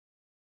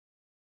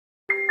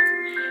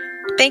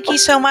Thank you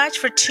so much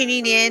for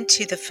tuning in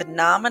to the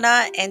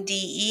Phenomena,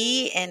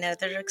 NDE, and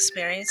other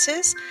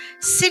experiences.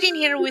 Sitting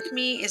here with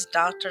me is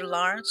Dr.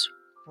 Laurence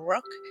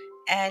Brock,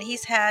 and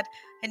he's had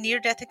a near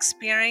death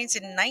experience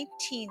in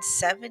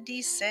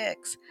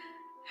 1976.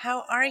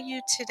 How are you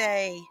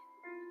today?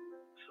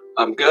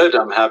 I'm good.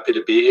 I'm happy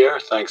to be here.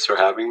 Thanks for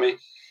having me.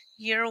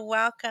 You're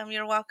welcome.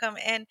 You're welcome.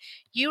 And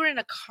you were in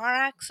a car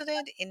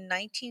accident in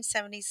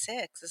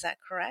 1976. Is that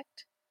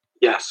correct?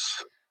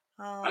 Yes,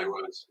 I Oh,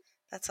 was.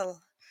 that's a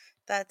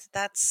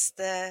that's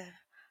the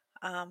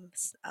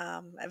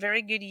a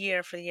very good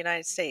year for the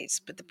United States.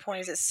 But the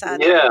point is, it's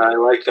sad that Yeah, I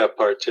like that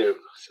part too.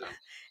 So,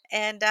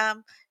 and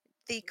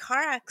the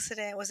car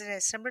accident was it in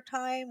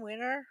summertime,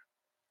 winter?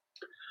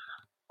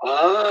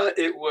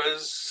 it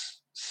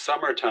was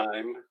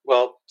summertime.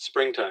 Well,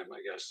 springtime,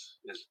 I guess.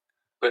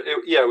 But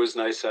yeah, it was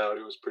nice out.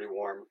 It was pretty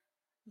warm.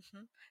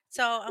 hmm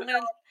So I'm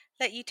gonna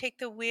let you take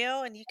the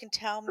wheel, and you can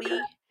tell Okay.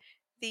 me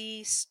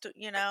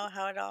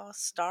how it all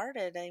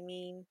started. I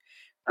mean,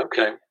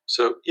 Okay.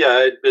 So,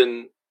 yeah,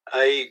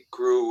 I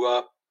grew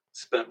up,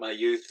 spent my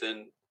youth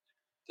in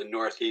the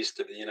northeast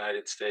of the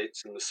United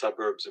States in the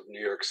suburbs of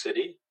New York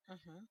City,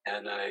 hmm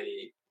and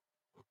I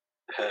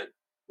had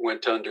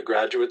went to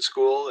undergraduate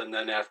school, and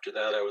then after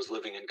that, I was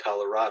living in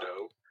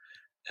Colorado.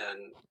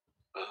 And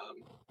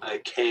I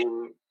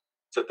came.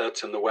 So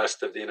that's in the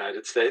west of the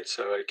United States.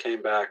 So I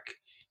came back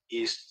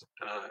east.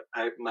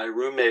 My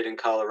roommate in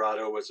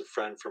Colorado was a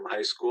friend from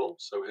high school,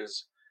 so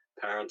his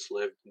parents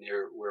lived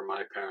near where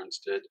my parents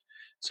did.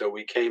 So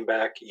we came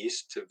back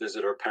east to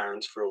visit our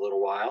parents for a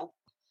little while,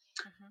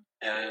 hmm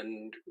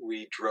and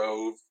we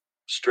drove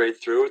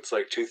straight through. It's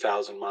like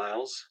 2,000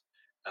 miles.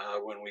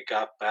 When we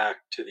got back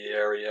to the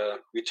area,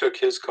 we took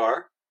his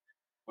car.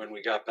 When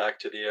we got back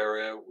to the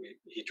area,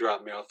 he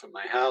dropped me off at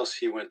my house.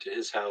 He went to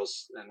his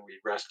house, and we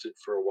rested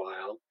for a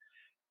while.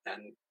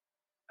 And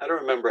I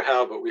don't remember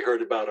how, but we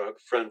heard about a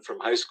friend from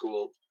high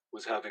school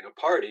was having a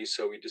party,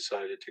 so we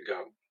decided to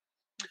go.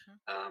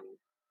 hmm Um,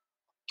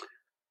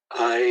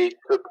 I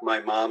took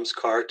my mom's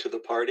car to the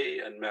party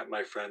and met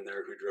my friend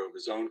there who drove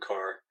his own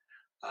car.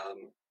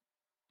 Um,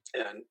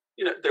 and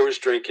there was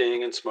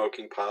drinking and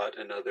smoking pot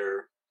and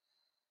other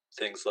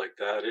things like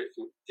that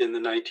in the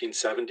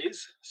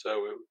 1970s.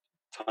 So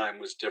time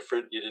was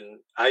different.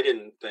 I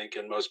didn't think,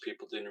 and most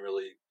people didn't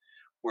really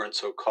weren't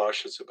so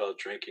cautious about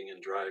drinking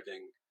and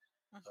driving.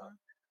 hmm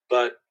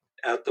But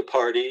at the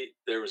party,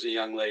 there was a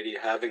young lady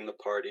having the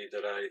party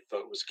that I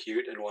thought was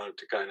cute and wanted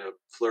to kind of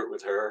flirt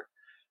with her.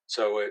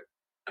 So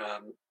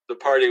the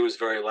party was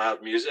very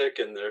loud music,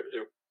 and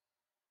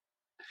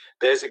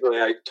basically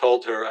I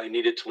told her I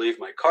needed to leave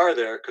my car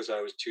there because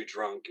I was too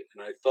drunk,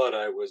 and I thought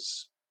I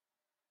was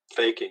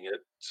faking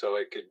it so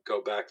I could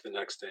go back the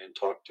next day and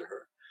talk to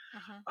her.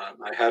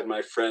 hmm I had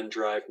my friend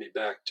drive me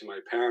back to my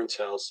parents'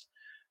 house.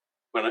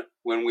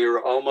 When we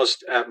were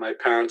almost at my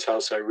parents'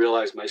 house, I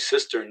realized my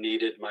sister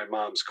needed my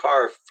mom's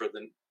car for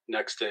the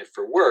next day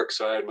for work,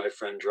 so I had my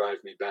friend drive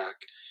me back.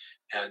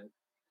 And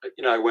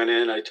I went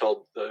in. I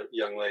told the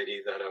young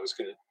lady that I was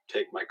going to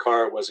take my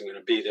car. I wasn't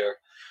going to be there.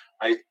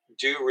 I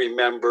do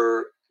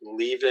remember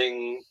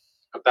leaving,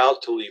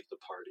 about to leave the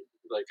party.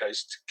 Like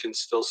can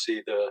still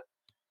see the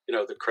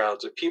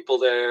crowds of people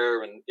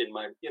there, and in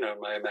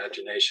my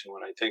imagination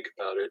when I think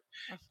about it,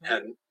 hmm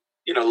and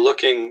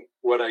looking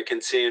what I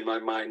can see in my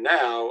mind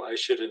now, I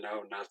should have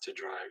known not to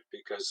drive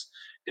because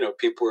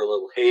people were a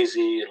little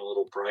hazy and a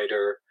little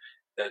brighter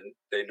than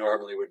they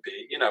normally would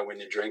be. When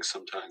you drink,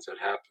 sometimes that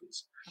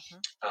happens.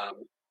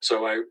 hmm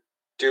So I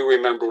do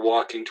remember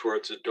walking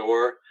towards the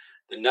door.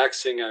 The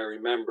next thing I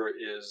remember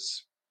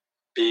is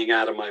being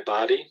out of my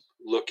body,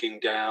 looking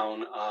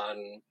down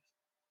on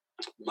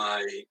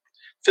my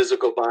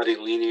physical body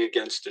leaning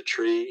against a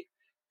tree,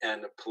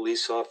 and a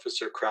police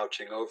officer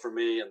crouching over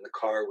me, and the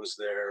car was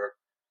there,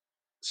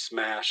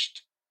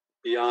 smashed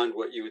beyond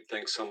what you would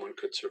think someone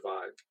could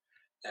survive.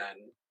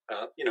 And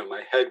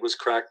my head was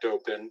cracked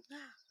open,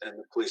 and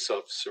the police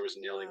officer was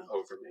kneeling Wow.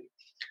 over me.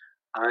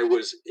 I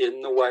was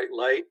in the white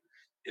light.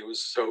 It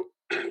was so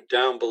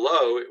down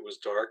below, it was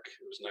dark.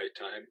 It was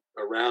nighttime.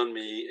 Around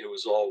me, it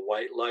was all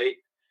white light.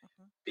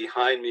 hmm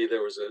Behind me,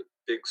 there was a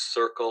big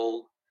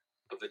circle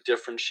of a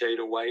different shade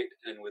of white,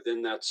 and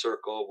within that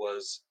circle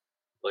was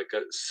like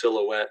a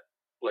silhouette,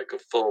 like a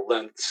full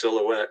length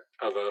silhouette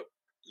of a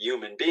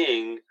human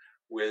being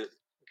with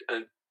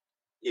an,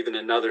 even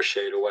another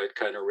shade of white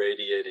kind of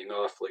radiating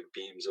off like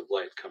beams of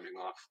light coming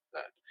off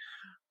that.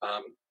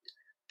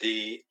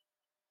 The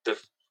the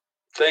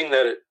thing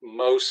that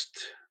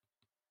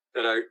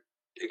I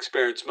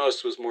experienced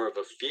most was more of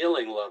a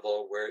feeling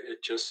level where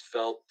it just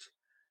felt,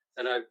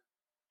 and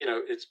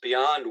it's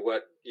beyond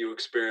what you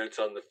experience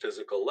on the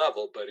physical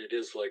level, but it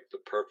is like the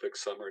perfect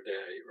summer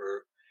day.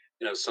 Or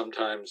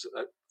sometimes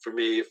for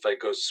me, if I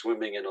go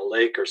swimming in a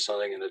lake or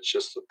something and it's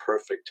just the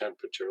perfect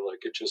temperature,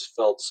 like it just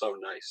felt so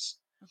nice.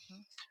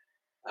 hmm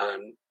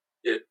And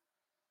it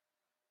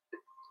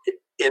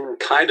in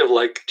kind of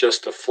like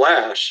just a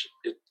flash,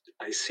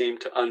 I seem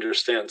to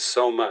understand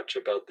so much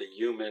about the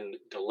human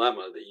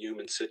dilemma, the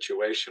human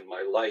situation,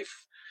 my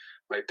life,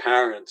 my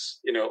parents,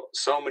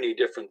 so many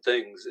different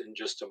things in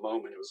just a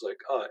moment. It was like,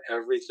 oh,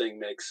 everything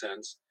makes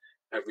sense.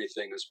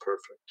 Everything is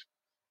perfect.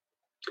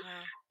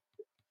 Wow.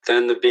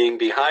 Then the being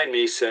behind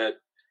me said,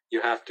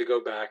 you have to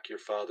go back. Your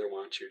father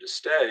wants you to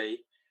stay.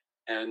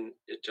 And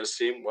it just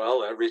seemed,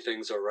 well,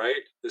 everything's all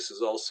right. This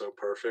is also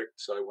perfect.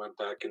 So I went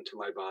back into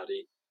my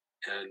body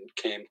and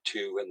came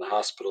to in the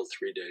hospital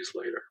 3 days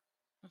later.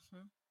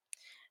 Hmm.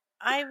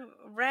 I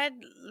read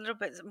a little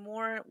bit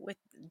more with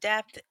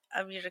depth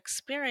of your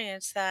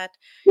experience that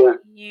Yeah.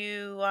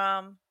 you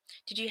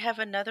did you have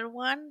another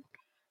one?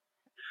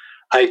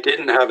 I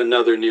didn't have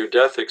another near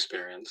death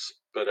experience,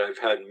 but I've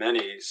had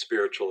many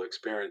spiritual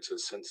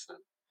experiences since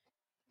then.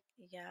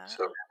 Yeah.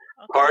 So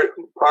Okay.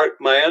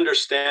 part my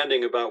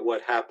understanding about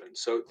what happened.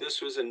 So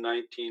this was in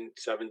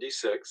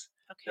 1976.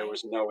 There Okay.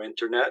 was no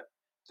internet.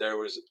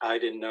 I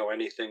didn't know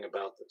anything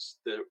about this.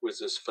 There was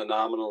this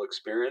phenomenal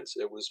experience.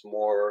 It was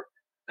more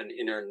an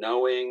inner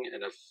knowing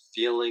and a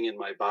feeling in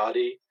my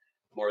body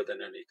more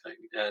than anything.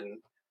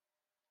 And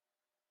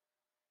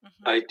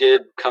Hmm. I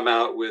did come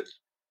out with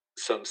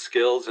some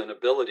skills and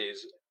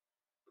abilities.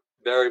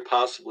 Very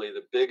possibly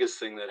the biggest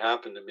thing that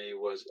happened to me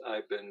was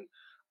I've been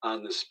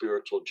on this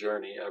spiritual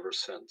journey ever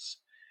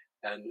since.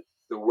 And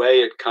the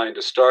way it kind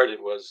of started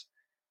was,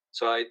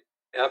 so I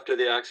after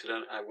the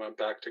accident I went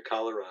back to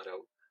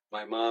Colorado.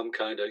 My mom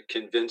kind of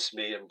convinced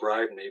me and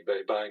bribed me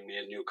by buying me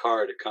a new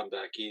car to come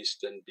back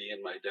east and be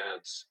in my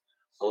dad's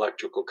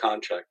electrical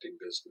contracting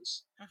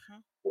business.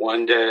 Hmm.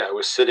 One day I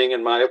was sitting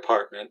in my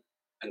apartment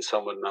and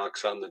someone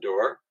knocks on the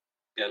door,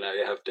 and I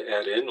have to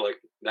add in, like,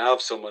 now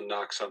if someone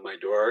knocks on my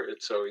door,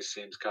 it always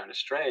seems kind of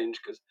strange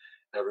because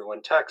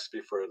everyone texts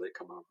before they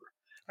come over.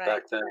 Right.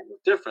 Back then it was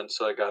different.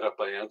 So I got up,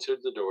 I answered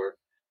the door.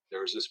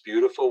 There was this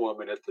beautiful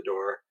woman at the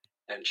door,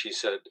 and she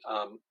said,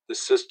 the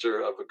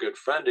sister of a good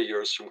friend of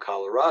yours from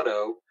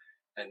Colorado,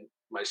 and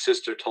my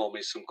sister told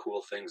me some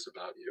cool things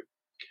about you.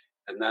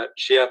 And that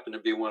she happened to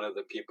be one of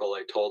the people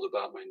I told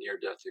about my near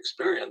death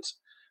experience.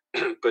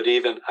 But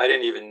even I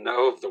didn't even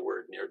know of the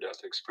word near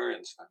death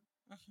experience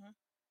then. Hmm.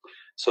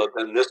 So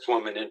then this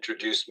woman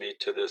introduced me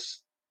to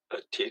this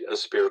a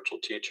spiritual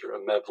teacher, a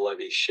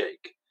Mevlevi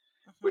sheikh,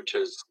 Hmm. which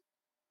is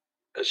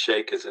a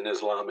sheikh is an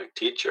Islamic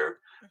teacher,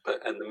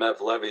 but and the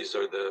Mevlevis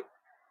are the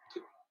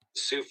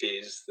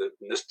Sufis, the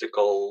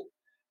mystical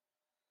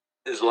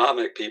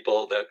Islamic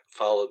people that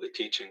follow the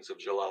teachings of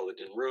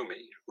Jalaluddin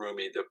Rumi.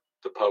 Rumi,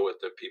 the poet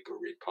that people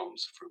read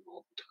poems from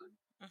all the time.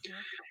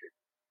 Hmm.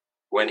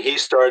 When he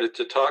started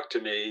to talk to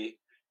me,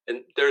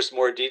 and there's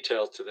more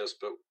details to this,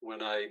 but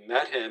when I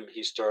met him,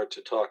 he started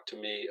to talk to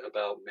me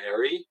about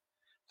Mary.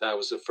 That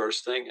was the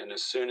first thing. And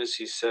as soon as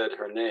he said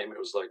her name, it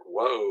was like,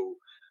 whoa,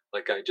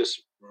 like I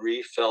just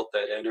refelt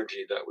that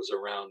energy that was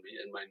around me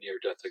in my near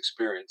death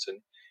experience.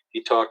 And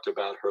he talked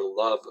about her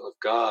love of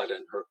God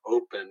and her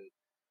open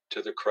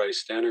to the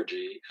Christ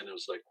energy. And it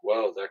was like,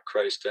 whoa, that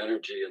Christ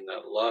energy and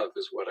that love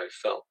is what I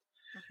felt.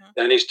 Hmm.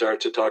 Then he started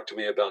to talk to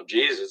me about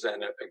Jesus,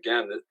 and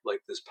again, like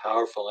this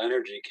powerful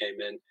energy came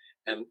in,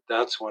 and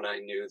that's when I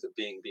knew the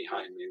being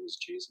behind me was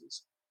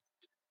Jesus.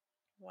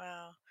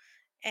 Wow.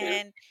 Yeah.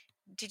 And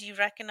did you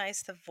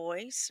recognize the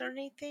voice or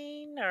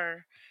anything,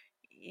 or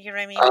you know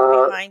what I mean,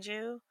 Uh, behind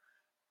you?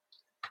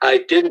 I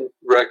didn't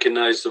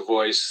recognize the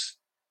voice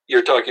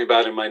you're talking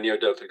about in my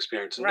near-death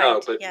experience. No,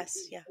 Right. but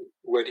Yes. Yeah.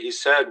 what he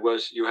said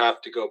was, "You have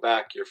to go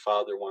back. Your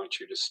father wants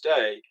you to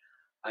stay."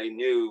 I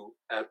knew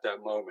at that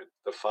moment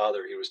the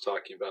father he was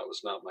talking about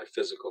was not my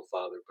physical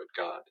father, but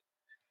God.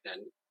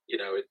 And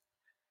it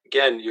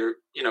again,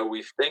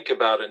 we think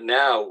about it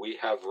now, we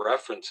have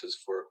references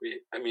for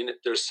it. I mean,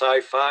 there's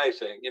sci-fi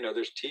thing,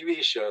 there's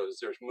TV shows,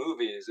 there's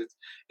movies,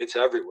 it's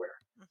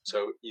everywhere. Hmm.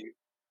 So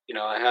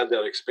I had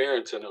that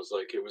experience and it was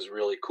like, it was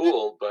really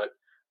cool, but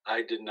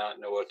I did not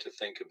know what to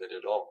think of it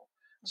at all.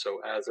 Hmm.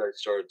 So as I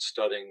started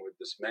studying with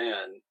this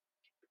man,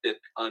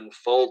 it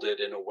unfolded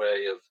in a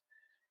way of,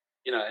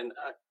 and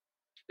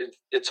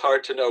it's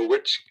hard to know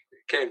which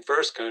came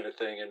first kind of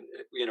thing. And,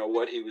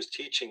 what he was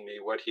teaching me,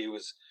 what he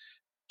was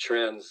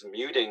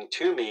transmuting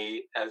to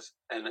me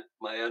and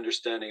my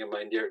understanding of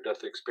my near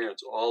death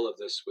experience, all of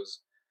this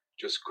was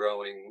just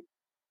growing,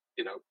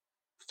 you know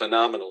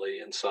phenomenally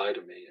inside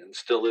of me and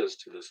still is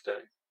to this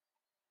day.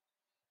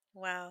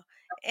 Wow.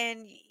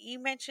 And you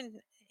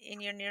mentioned in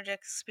your near-death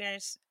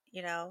experience,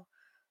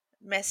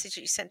 message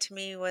that you sent to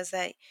me was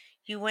that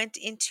you went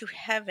into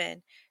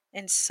heaven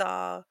and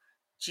saw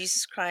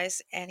Jesus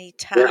Christ, and he Yeah.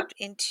 tapped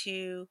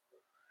into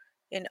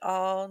an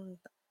all,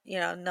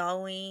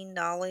 knowing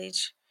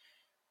knowledge.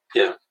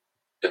 Yeah.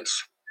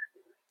 Yes.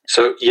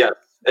 So yeah,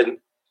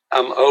 and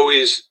I'm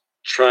always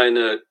trying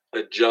to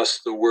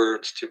adjust the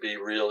words to be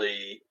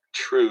really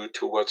true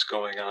to what's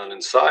going on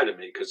inside of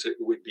me, because it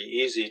would be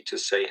easy to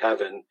say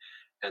heaven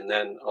and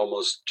then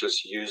almost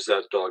just use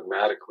that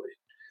dogmatically.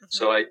 Hmm.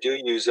 So I do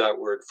use that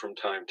word from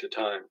time to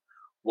time.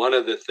 One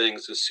of the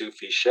things the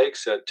Sufi Sheikh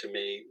said to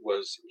me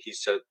was, he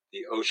said,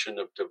 the ocean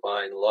of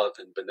divine love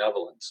and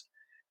benevolence.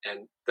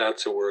 And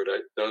that's a word,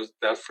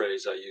 that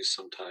phrase I use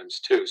sometimes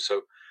too.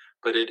 So,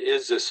 but it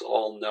is this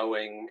all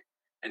knowing,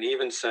 and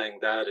even saying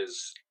that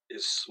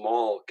is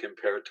small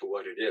compared to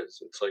what it is.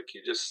 It's like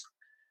you just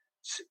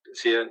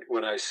see, and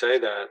when I say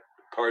that,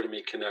 part of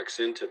me connects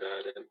into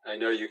that, and I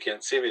know you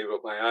can't see me,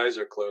 but my eyes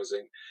are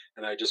closing,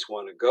 and I just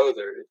want to go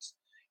there.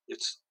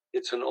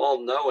 It's an all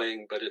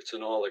knowing, but it's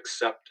an all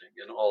accepting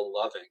and all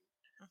loving,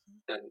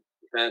 Hmm. and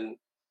then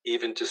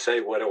even to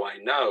say what do I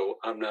know,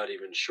 I'm not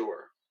even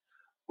sure.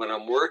 When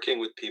I'm working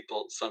with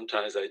people,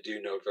 sometimes I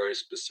do know very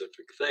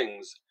specific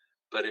things,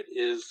 but it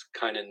is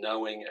kind of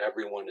knowing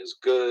everyone is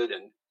good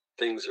and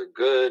things are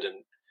good,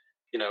 and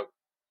you know,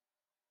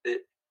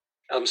 it,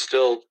 I'm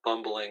still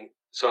fumbling.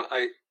 So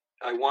I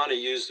want to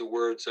use the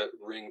words that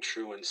ring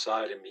true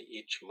inside of me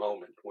each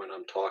moment when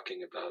I'm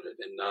talking about it,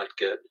 and not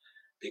get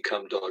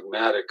become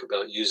dogmatic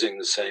about using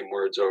the same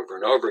words over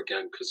and over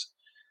again. Because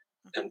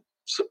Hmm. and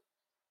so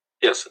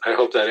yes, I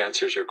hope that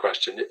answers your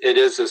question. It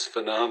is this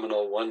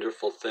phenomenal,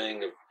 wonderful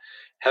thing of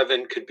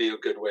heaven could be a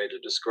good way to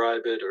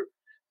describe it, or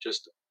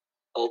just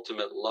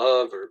ultimate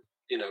love, or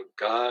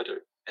God,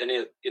 or any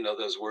of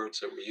those words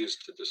that we use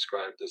to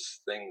describe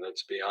this thing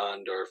that's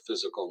beyond our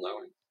physical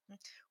knowing.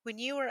 When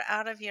you were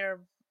out of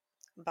your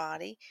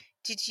body,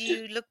 did Yeah.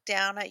 you look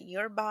down at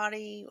your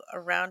body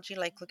around you,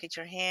 like look at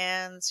your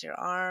hands, your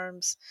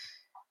arms,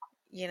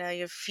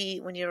 your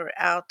feet when you were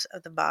out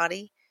of the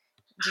body?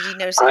 Did you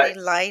notice I any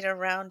light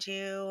around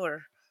you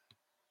or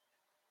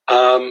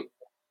um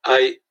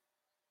I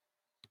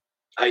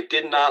I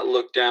did not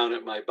look down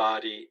at my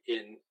body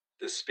in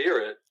the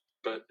spirit,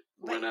 but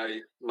but when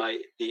I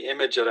my the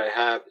image that I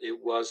have, it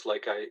was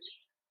like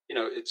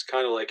it's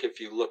kind of like if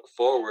you look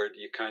forward,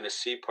 you kind of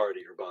see part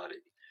of your body.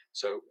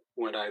 So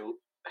when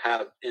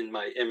have in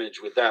my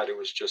image with that, it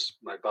was just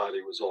my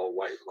body was all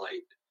white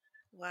light.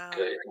 wow.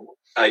 Okay.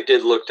 I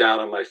did look down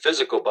on my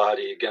physical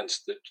body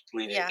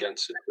leaning Yeah.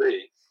 against the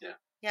tree. Yeah.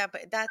 Yeah,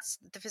 but that's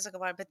the physical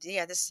body. But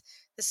yeah, this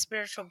the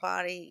spiritual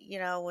body,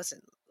 was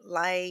it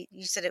light?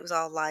 You said it was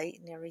all light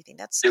and everything.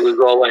 That's It was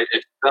all like,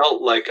 it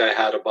felt like I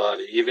had a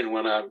body. Even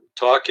when I'm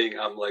talking,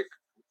 I'm like,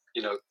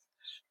 you know,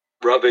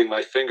 rubbing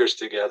my fingers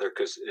together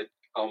because it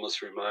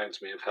almost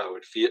reminds me of how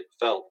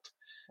felt.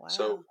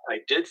 So wow.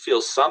 I did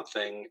feel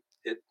something.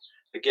 It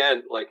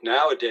again, like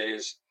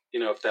nowadays,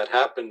 if that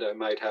happened, I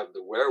might have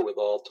the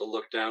wherewithal to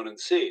look down and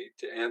see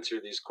to answer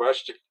these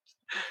questions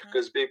Hmm.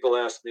 because people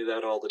ask me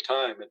that all the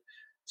time. And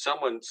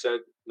someone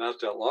said not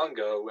that long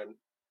ago, when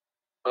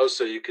oh,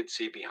 so you could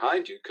see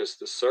behind you because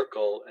the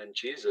circle and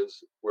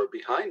Jesus were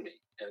behind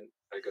me, and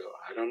I go,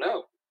 I don't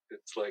know.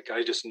 It's like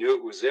I just knew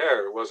it was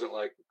there.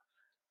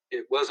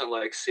 It wasn't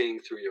like seeing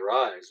through your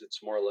eyes.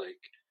 It's more like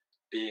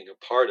being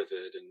a part of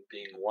it and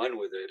being Hmm. one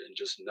with it and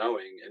just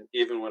knowing. And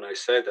even when I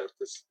say that,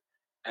 this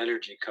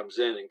energy comes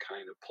in and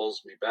kind of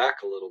pulls me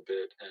back a little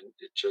bit, and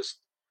it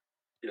just,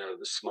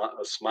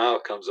 a smile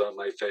comes on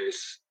my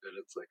face, and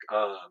it's like,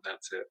 ah,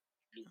 that's it.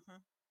 Hmm.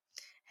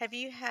 Have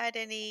you had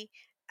any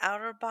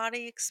outer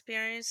body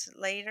experience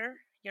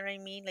later? You know what I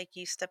mean? Like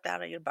you stepped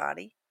out of your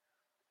body?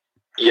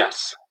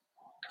 Yes,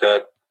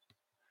 that.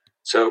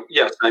 So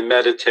yes, I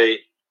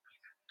meditate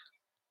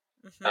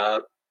Hmm.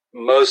 uh,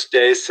 most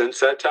days since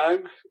that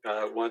time.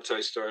 Once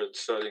I started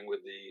studying with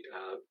the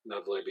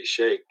Navalevi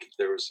Sheikh,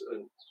 there was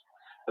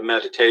a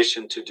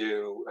meditation to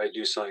do. I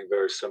do something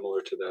very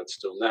similar to that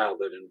still now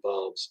that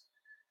involves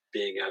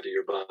being out of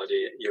your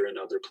body. You're in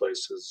other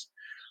places.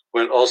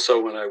 When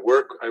I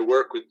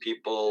work with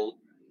people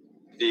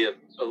via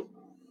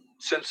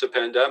since the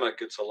pandemic,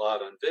 it's a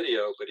lot on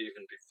video, but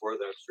even before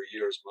that, for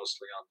years,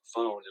 mostly on the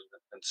phone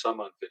and some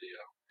on video.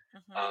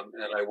 Hmm.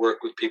 And I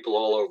work with people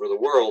all over the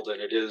world,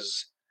 and it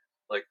is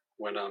like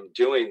when I'm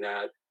doing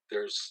that,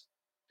 there's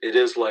it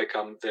is like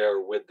I'm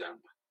there with them,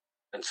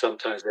 and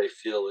sometimes they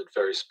feel it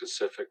very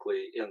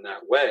specifically in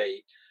that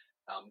way.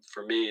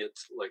 For me,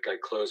 it's like I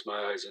close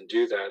my eyes and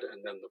do that,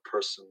 and then the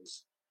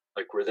person's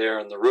like we're there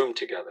in the room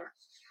together.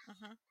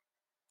 Hmm.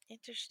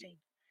 Interesting.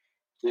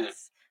 Yeah.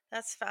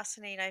 That's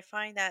fascinating. I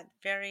find that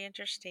very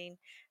interesting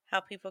how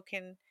people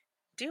can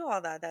do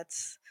all that.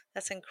 That's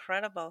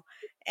incredible.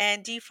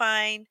 And do you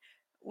find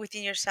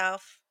within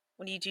yourself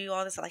when you do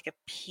all this like a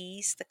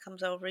peace that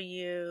comes over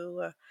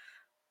you,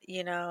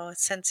 a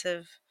sense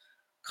of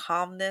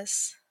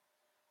calmness?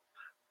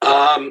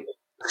 Um,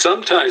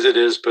 Sometimes it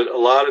is, but a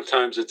lot of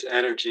times it's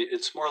energy.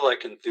 It's more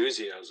like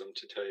enthusiasm,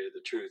 to tell you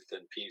the truth,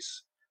 than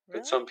peace.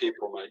 But some Really?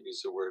 people might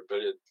use the word,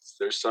 but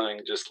there's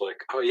something just like,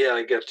 oh yeah,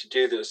 I get to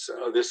do this.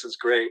 Oh, this is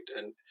great,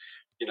 and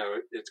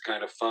it's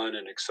kind of fun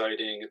and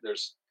exciting.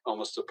 There's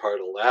almost a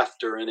part of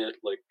laughter in it,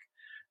 like,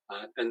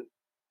 and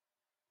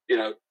you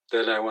know,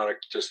 then I want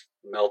to just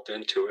melt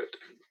into it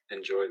and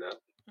enjoy that.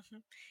 Hmm.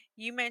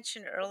 You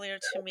mentioned earlier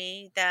to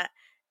me that,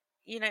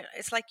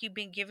 it's like you've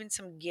been given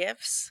some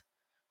gifts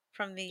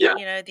from the Yeah,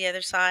 the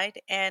other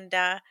side, and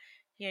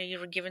you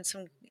were given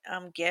some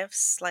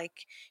gifts,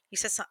 like you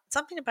said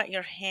something about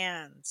your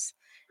hands.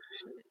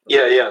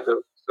 yeah, yeah.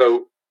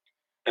 So,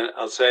 and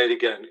I'll say it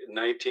again. In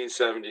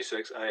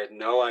 1976, I had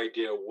no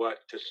idea what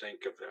to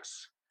think of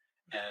this.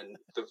 And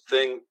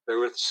there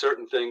were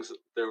certain things.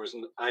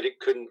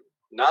 Couldn't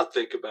not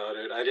think about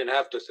it. I didn't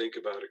have to think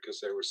about it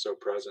because they were so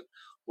present.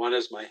 One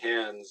is my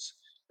hands.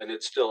 and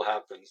it still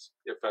happens.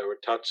 If I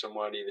would touch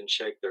someone, even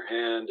shake their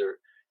hand, or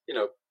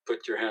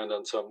put your hand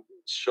on some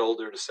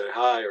shoulder to say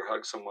hi or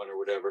hug someone or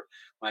whatever,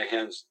 my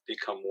hands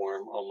become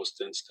warm almost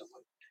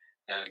instantly.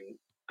 And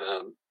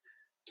um,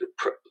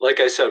 like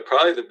I said,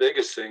 probably the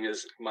biggest thing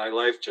is my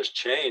life just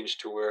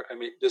changed to where, I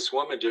mean, this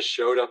woman just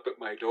showed up at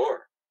my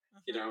door,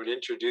 Hmm. and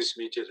introduced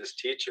me to this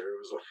teacher. It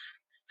was like,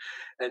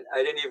 and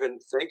I didn't even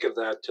think of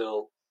that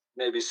till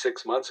maybe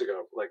 6 months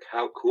ago. Like,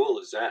 how cool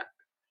is that?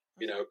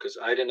 Hmm. Because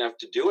I didn't have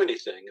to do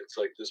anything. It's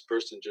like this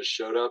person just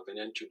showed up and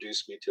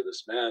introduced me to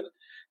this man.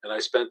 And I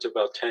spent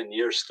about 10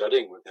 years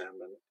studying with him.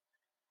 And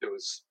it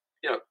was,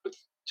 but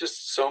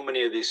just so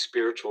many of these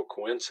spiritual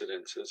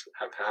coincidences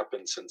have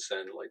happened since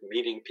then, like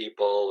meeting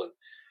people and,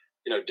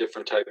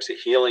 different types of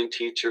healing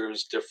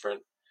teachers,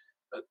 different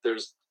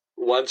there's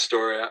one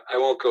story. I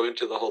won't go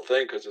into the whole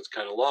thing because it's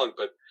kind of long,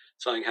 but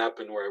something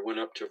happened where I went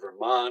up to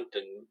Vermont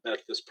and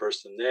met this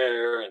person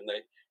there, and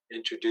they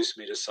introduced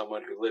me to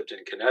someone who lived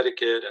in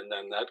Connecticut, and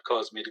then that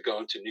caused me to go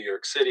into New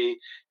York City,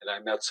 and I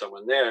met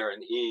someone there,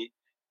 and he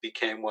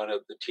became one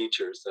of the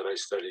teachers that I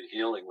studied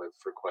healing with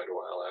for quite a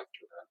while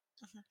after that.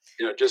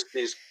 Hmm. Just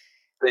these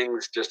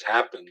things just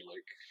happen.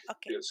 Like,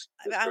 Okay. it's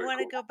I very want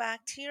to cool. go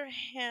back to your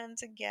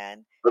hands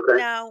again. Okay.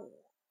 Now,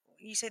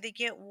 you say they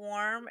get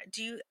warm.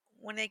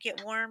 When they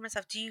get warm and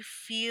stuff, do you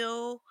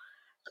feel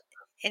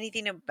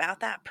anything about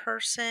that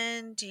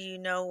person? Do you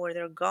know where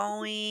they're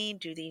going?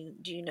 Do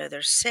you know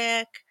they're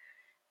sick?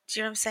 Do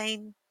you know what I'm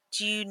saying?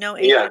 Do you know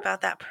anything Yeah.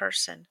 about that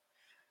person?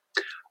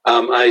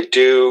 I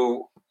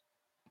do.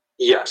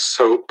 Yes.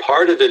 So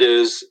part of it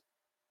is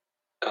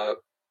uh,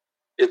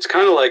 it's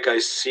kind of like I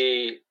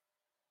see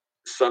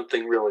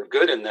something really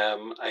good in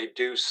them. I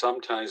do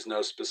sometimes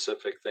know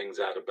specific things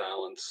out of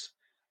balance.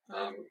 Hmm.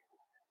 Um,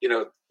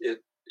 it.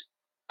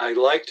 I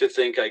like to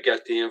think I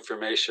get the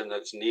information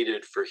that's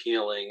needed for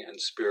healing and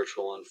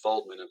spiritual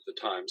unfoldment at the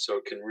time. So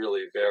it can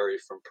really vary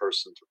from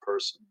person to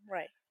person.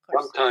 Right, of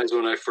course. Sometimes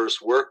when I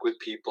first work with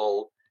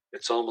people,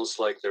 it's almost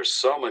like there's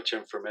so much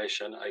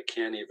information I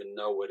can't even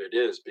know what it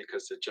is,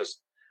 because it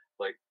just,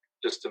 like,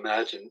 just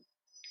imagine,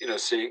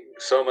 seeing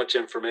so much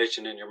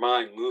information in your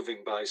mind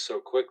moving by so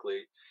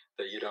quickly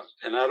that you don't.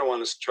 And I don't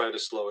want to try to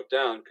slow it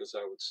down because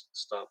I would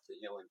stop the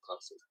healing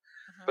process.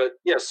 Hmm. But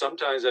yeah,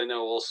 sometimes I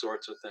know all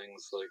sorts of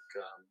things. Like,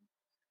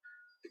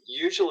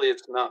 usually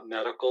it's not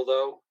medical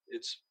though.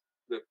 It's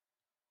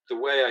the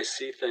way I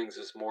see things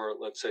is more,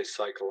 let's say,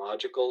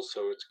 psychological.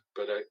 So it's,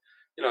 but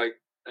you know,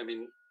 I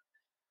mean,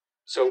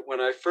 so when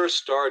I first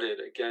started,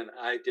 again,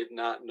 I did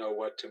not know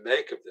what to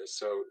make of this.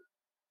 So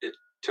it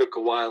took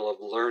a while of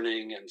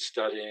learning and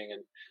studying.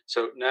 And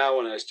so now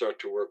when I start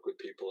to work with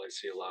people, I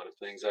see a lot of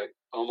things. I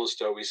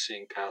almost always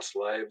seeing past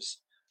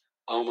lives,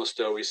 almost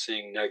always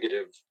seeing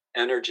negative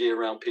energy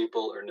around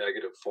people or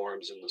negative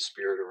forms in the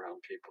spirit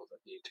around people that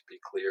need to be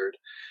cleared.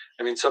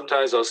 I mean,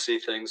 sometimes I'll see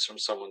things from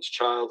someone's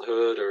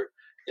childhood, or,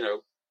 you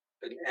know,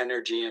 an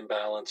energy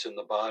imbalance in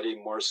the body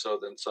more so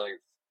than something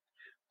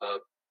uh,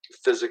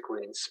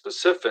 physically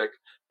specific.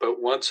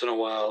 But once in a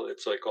while,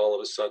 it's like all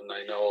of a sudden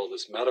I know all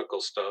this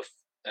medical stuff,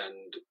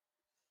 and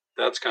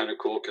that's kind of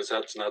cool because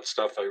that's not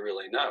stuff I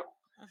really know.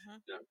 Hmm.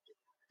 You know?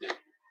 Yeah.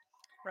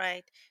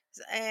 Right.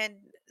 And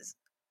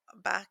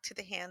back to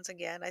the hands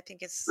again. I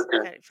think it's Okay.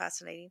 kind of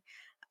fascinating.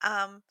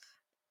 Um,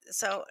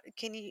 so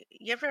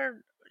you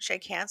ever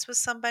shake hands with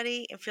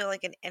somebody and feel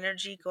like an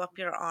energy go up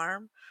your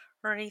arm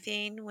or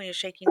anything when you're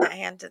shaking that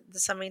hand to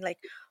somebody, like,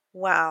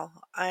 wow,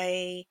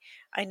 I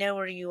know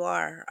where you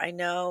are. I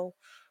know,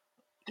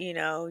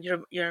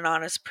 you're an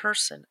honest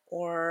person,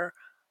 or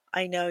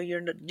I know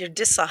you're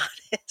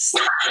dishonest.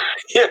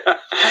 Yeah,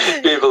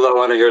 people don't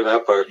want to hear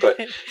that part, but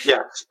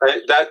yes,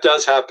 that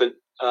does happen.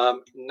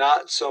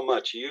 Not so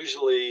much.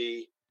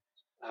 Usually,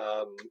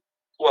 um,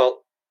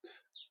 well,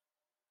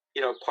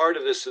 part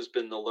of this has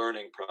been the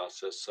learning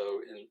process.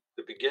 So in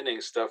the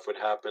beginning, stuff would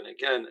happen.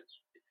 Again,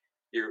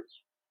 you're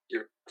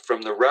you're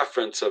from the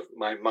reference of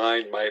my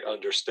mind might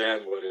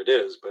understand what it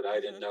is, but I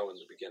didn't Hmm. know in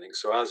the beginning.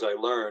 So as I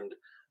learned,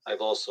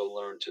 I've also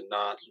learned to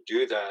not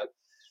do that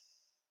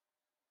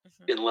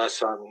Hmm.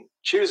 unless I'm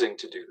choosing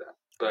to do that.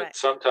 Right. But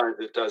sometimes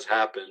it does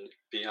happen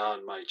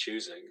beyond my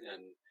choosing.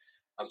 And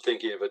I'm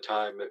thinking of a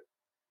time that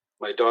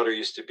my daughter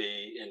used to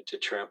be into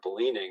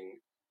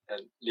trampolining,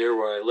 and near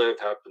where I live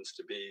happens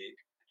to be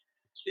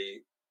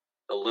the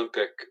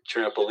Olympic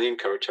trampoline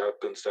coach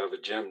happens to have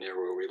a gym near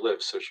where we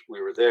live. So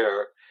we were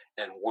there,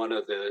 and one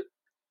of the,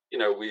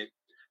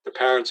 the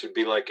parents would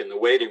be like in the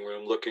waiting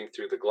room looking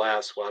through the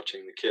glass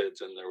watching the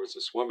kids, and there was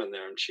this woman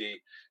there, and she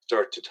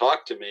started to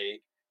talk to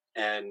me,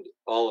 and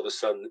all of a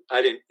sudden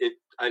I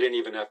didn't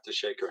even have to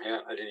shake her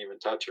hand. I didn't even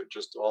touch her.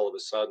 Just all of a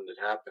sudden it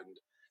happened.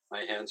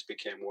 My hands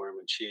became warm,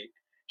 and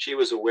she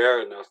was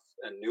aware enough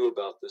and knew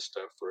about this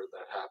stuff where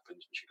that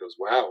happened. And she goes,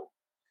 "Wow,"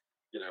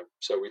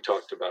 So we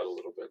talked about it a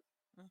little bit.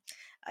 Mm.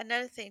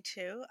 Another thing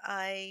too,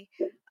 I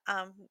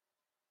um,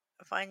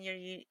 find your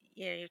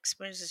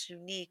experience is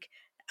unique.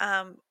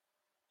 Um,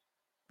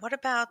 what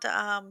about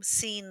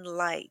seeing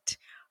light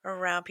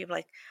around people?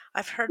 Like,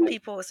 I've heard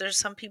people. There's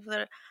some people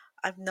that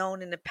I've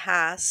known in the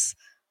past,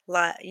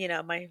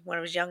 my when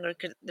I was younger,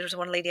 there was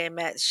one lady I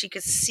met. She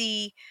could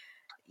see,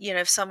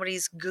 if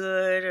somebody's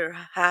good or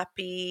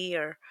happy,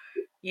 or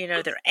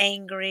they're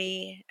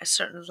angry. A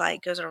certain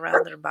light goes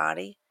around their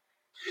body.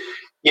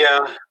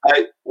 Yeah,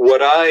 I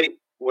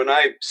when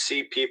I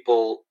see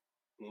people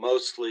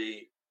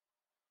mostly,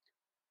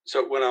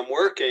 so when I'm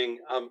working,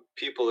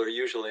 people are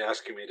usually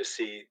asking me to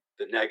see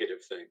the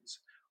negative things.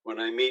 When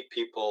I meet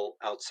people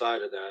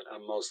outside of that,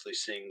 I'm mostly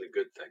seeing the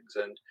good things.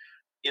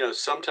 And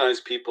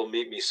sometimes people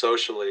meet me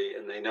socially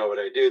and they know what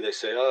I do. They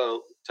say,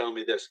 "Oh, tell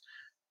me this,"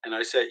 and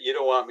I say, "You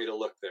don't want me to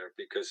look there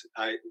because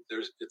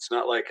it's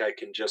not like I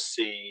can just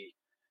see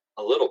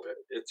a little bit.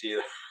 It's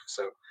either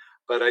so."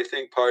 But I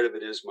think part of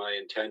it is my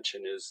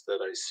intention is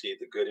that I see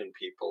the good in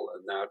people,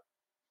 and that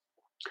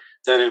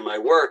then in my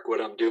work,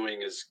 what I'm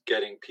doing is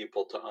getting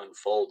people to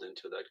unfold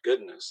into that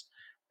goodness.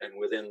 And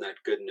within that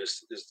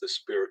goodness is the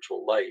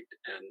spiritual light,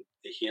 and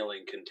the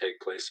healing can take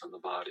place on the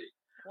body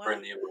or in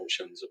Wow. the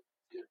emotions.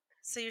 Yeah.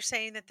 So you're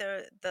saying that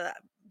the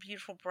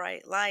beautiful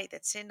bright light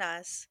that's in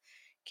us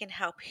can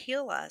help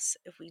heal us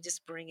if we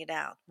just bring it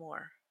out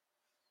more.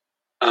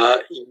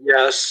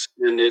 Yes,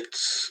 and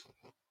it's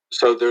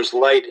so there's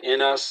light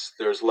in us,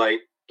 there's the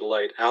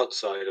light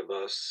outside of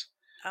us.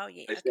 Oh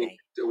yeah. I think Okay.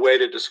 the way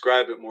to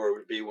describe it more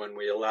would be when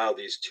we allow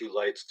these two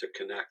lights to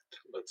connect,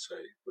 let's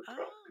say, would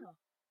probably. Oh.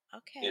 Yeah.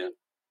 Okay.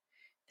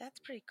 That's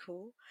pretty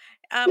cool.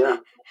 Yeah.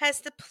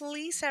 Has the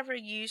police ever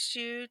used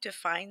you to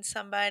find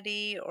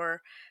somebody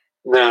or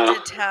No. to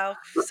tell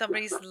if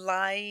somebody's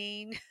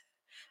lying?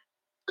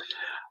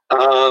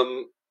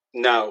 Um,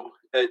 no.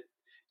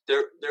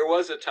 There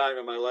was a time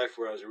in my life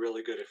where I was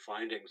really good at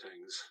finding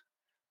things.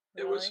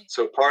 It was Really?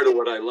 so part of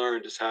what I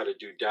learned is how to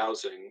do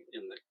dowsing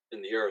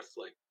in the earth,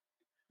 like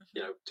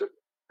Hmm. to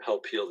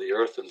help heal the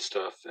earth and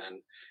stuff.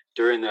 And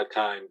during that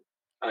time,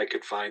 I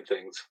could find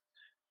things.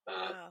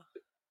 Uh, Wow.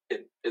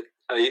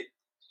 I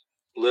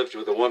lived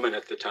with a woman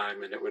at the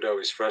time, and it would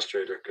always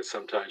frustrate her because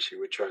sometimes she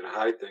would try to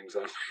hide things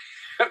on me.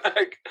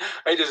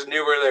 I just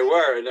knew where they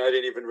were, and I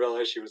didn't even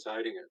realize she was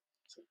hiding it.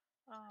 So,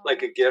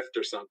 like Oh. a gift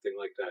or something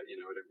like that. You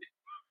know what I mean?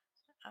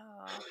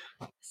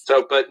 Oh.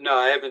 So, but no,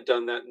 I haven't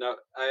done that. No,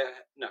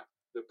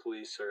 the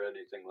police or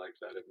anything like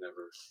that. I've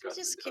never gotten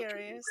in touch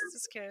with them.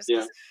 Just curious,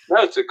 Yeah,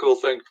 that's a cool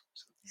thing.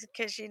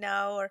 because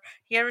or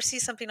you ever see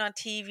something on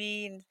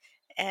TV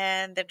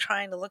and they're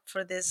trying to look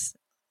for this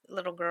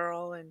little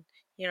girl, and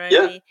you know what I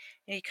Yeah, mean,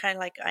 and you kind of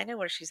like, I know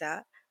where she's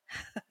at.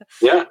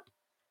 yeah.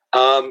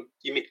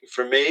 You mean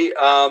for me?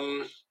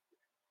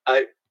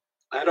 I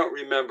I don't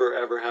remember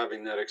ever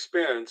having that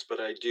experience, but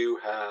I do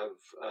have.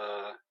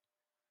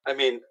 I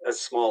mean, a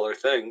smaller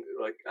thing.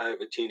 Like I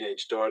have a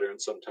teenage daughter,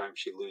 and sometimes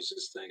she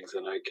loses things,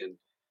 and I can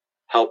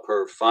help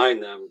her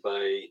find them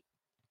by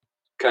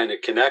kind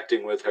of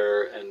connecting with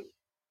her and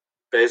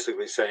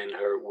basically saying to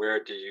her,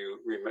 "Where do you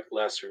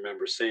last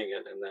remember seeing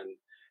it?" And then,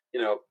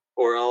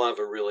 or I'll have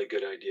a really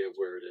good idea of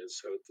where it is.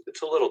 So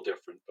it's a little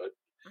different, but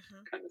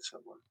Hmm. kind of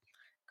similar.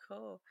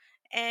 Cool.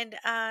 And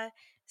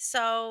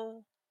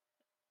so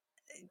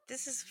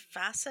this is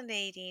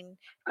fascinating.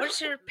 What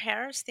does your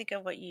parents think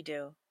of what you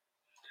do?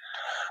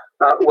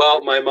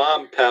 Well, my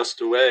mom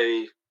passed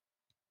away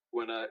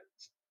when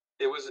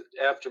it was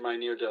after my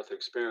near death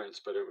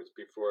experience, but it was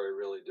before I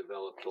really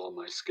developed all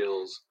my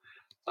skills.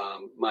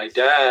 My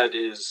dad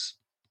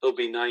he'll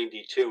be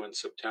 92 in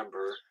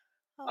September.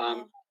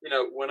 Oh.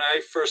 When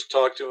I first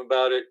talked to him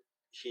about it,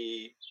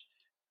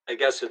 I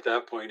guess at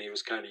that point he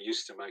was kind of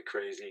used to my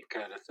crazy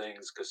kind of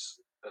things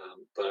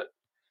but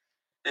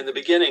in the Hmm.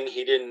 beginning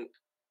he didn't.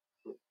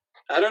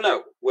 I don't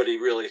know what he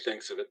really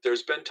thinks of it.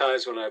 There's been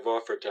times when I've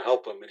offered to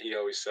help him, and he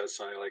always says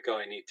something like, "Oh,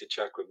 I need to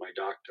check with my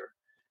doctor,"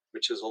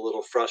 which is a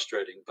little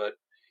frustrating. But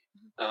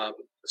um,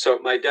 so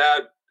my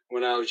dad,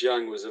 when I was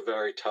young, was a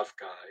very tough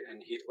guy,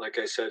 and like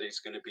I said, he's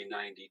going to be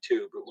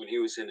 92. But when he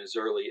was in his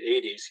early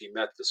 80s, he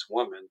met this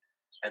woman,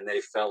 and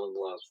they fell in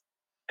love,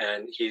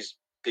 and he's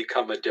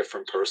become a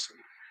different person.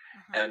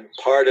 Hmm. And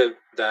part of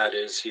that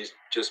is he's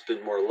just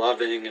been more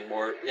loving and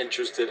more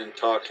interested in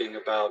talking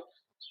about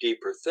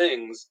deeper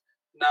things,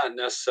 not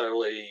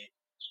necessarily.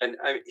 And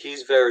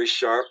he's very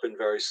sharp and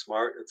very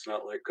smart. It's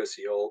not like because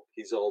he's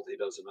old, he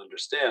doesn't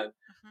understand.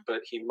 Hmm.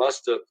 But he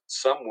must have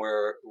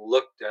somewhere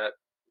looked at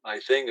my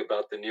thing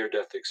about the near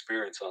death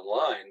experience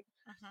online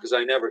Hmm. because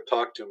I never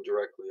talked to him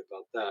directly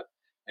about that.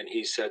 And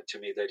he said to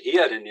me that he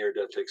had a near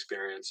death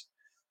experience,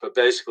 but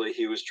basically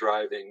he was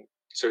driving,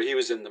 so he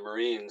was in the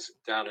Marines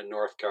down in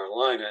North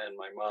Carolina, and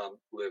my mom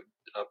lived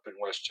up in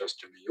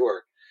Westchester, New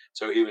York.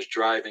 So he was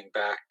driving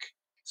back.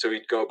 So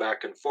he'd go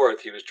back and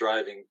forth. He was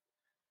driving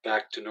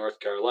back to North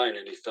Carolina,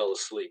 and he fell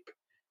asleep.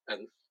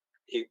 And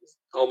he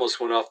almost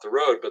went off the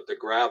road, but the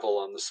gravel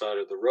on the side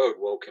of the road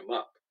woke him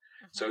up.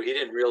 Hmm. So he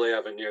didn't really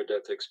have a near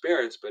death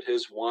experience, but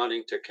his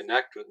wanting to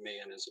connect with me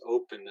and his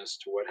openness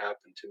to what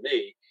happened to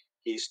me,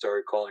 he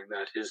started calling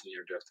that his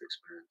near death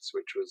experience,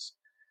 which was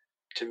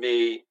to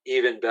me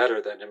even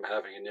better than him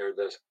having a near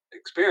death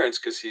experience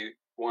because he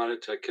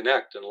wanted to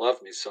connect and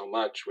love me so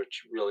much,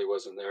 which really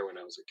wasn't there when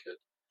I was a kid.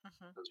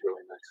 Hmm. It was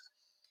really nice.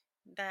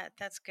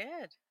 That's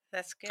good.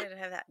 That's good to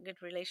have that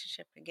good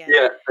relationship again.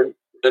 Yeah, and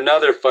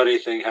another funny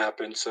thing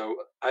happened.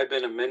 So I've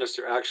been a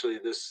minister. Actually,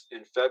 this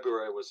in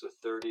February was the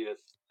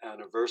 30th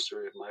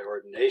anniversary of my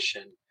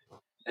ordination,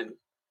 and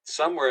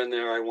somewhere in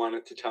there, I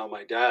wanted to tell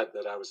my dad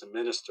that I was a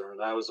minister,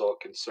 and I was all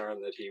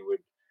concerned that he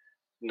would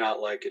not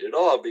like it at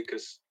all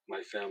because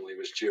my family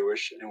was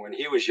Jewish, and when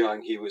he was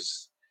young, he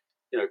was,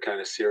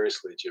 kind of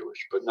seriously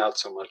Jewish, but not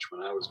so much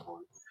when I was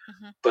born.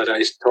 Hmm. But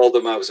I told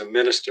him I was a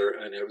minister,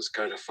 and it was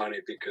kind of funny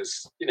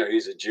because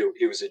he's a Jew.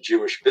 He was a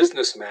Jewish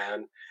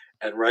businessman,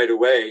 and right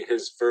away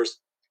his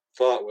first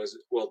thought was,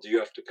 "Well, do you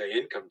have to pay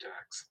income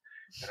tax?"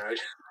 And I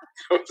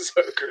that was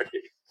so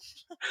great.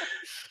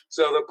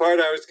 So the part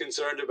I was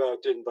concerned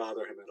about didn't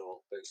bother him at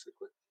all,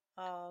 basically.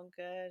 Oh,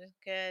 good,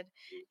 good.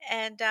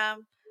 And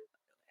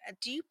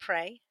do you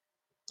pray?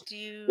 Do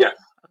you? Yes,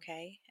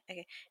 Okay,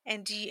 okay.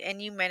 And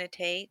you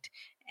meditate?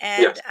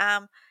 And yes.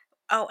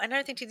 oh,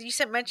 another thing too. You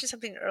said mentioned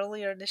something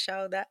earlier in the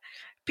show that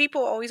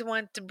people always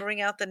want to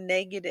bring out the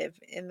negative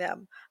in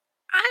them.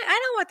 I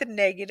don't want the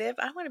negative.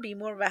 I want to be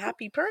more of a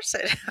happy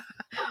person.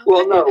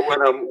 Well, no,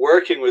 when I'm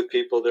working with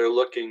people,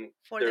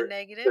 For the they're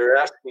negative. they're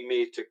asking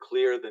me to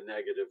clear the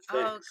negative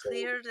Oh, things. So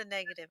clear the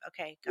negative.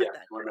 Okay, got yes,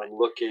 that when I'm correct.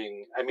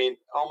 looking, I mean,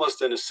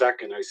 almost in a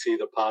second, I see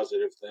the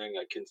positive thing.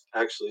 I can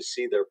actually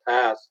see their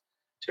path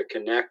to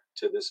connect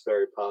to this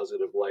very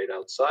positive light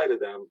outside of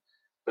them.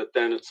 But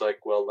then it's like,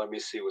 well, let me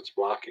see what's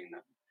blocking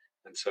them.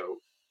 And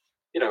so,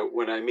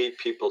 when I meet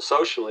people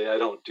socially, I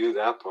don't do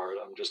that part.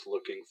 I'm just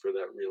looking for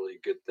that really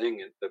good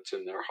thing that's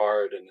in their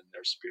heart and in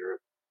their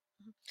spirit.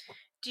 Mhm.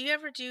 Do you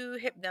ever do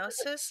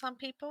hypnosis on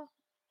people?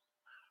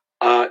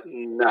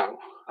 No,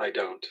 I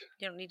don't.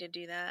 You don't need to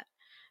do that.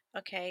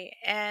 Okay,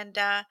 and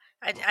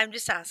I'm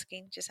just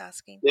asking, just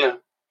asking. Yeah.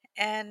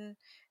 And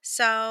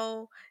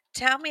so,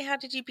 tell me, how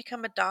did you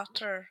become a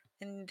doctor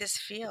in this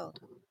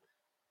field?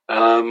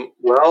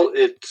 Well,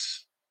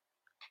 it's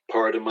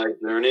part of my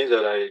journey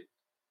that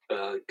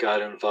I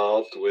got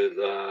involved with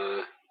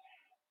a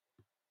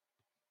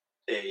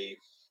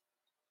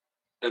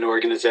an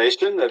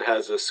organization that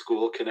has a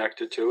school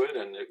connected to it,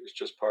 and it was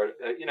just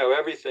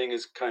everything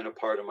is kind of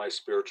part of my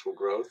spiritual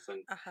growth.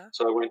 And Uh huh.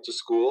 so I went to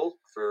school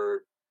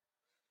for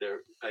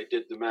there. I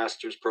did the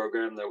master's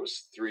program that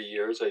was 3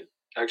 years. I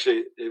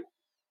actually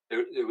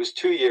it was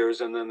 2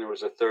 years, and then there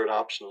was a third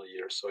optional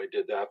year, so I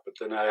did that. But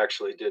then I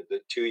actually did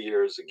the 2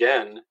 years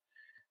again.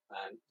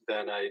 And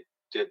then I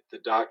did the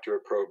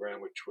doctorate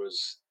program, which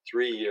was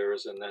 3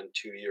 years, and then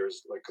 2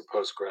 years like a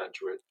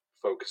postgraduate,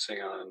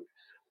 focusing on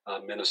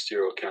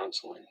ministerial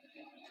counseling.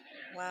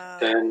 Wow.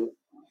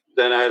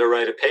 Then I had to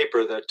write a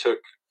paper that took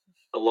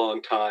a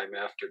long time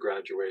after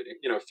graduating.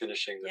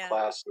 Finishing the Yeah.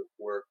 class of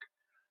work.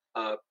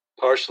 Uh,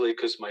 Partially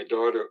because my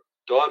daughter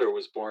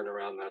was born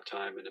around that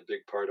time, and a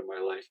big part of my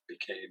life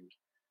became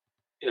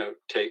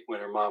take when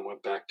her mom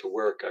went back to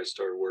work. I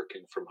started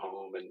working from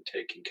home and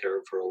taking care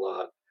of her a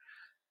lot.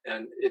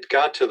 And it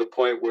got to the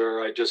point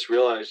where I just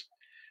realized,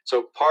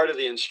 so part of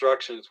the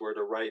instructions were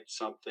to write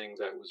something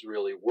that was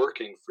really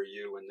working for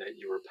you and that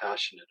you were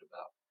passionate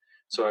about.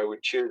 So I Hmm.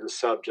 would choose a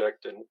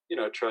subject and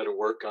try to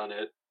work on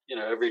it.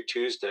 Every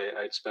Tuesday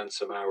I'd spend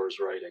some hours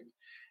writing.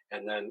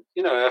 And then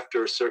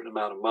after a certain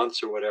amount of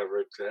months or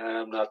whatever,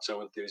 I'm not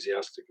so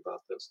enthusiastic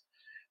about this.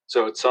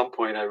 So at some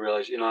point I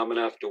realized, I'm going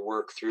to have to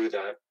work through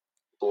that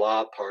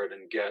blah part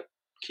and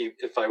keep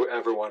if I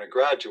ever want to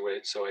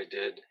graduate. So I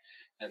did,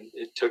 and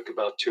it took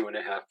about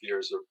 2.5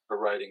 years of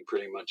writing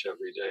pretty much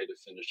every day to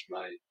finish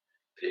my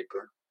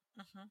paper.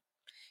 Hmm.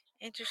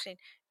 Interesting.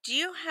 Do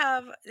you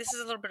have, this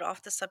is a little bit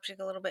off the subject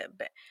a little bit,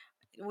 but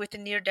with the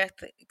near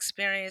death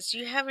experience, do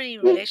you have any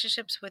Yeah,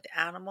 relationships with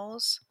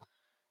animals?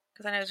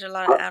 Because I know there's a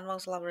lot of uh,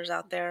 animals lovers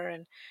out there,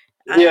 and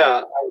I.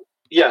 yeah,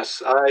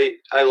 yes, I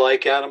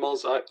like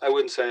animals. I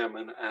wouldn't say I'm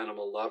an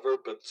animal lover,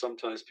 but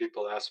sometimes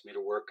people ask me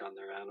to work on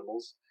their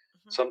animals.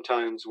 Mhm.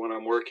 Sometimes when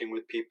I'm working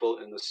with people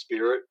in the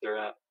spirit,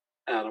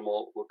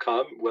 animal will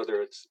come,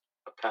 whether it's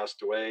a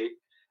passed away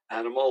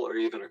animal or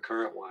even a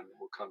current one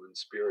will come in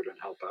spirit and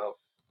help out.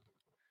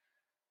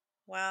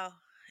 Wow.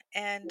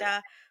 And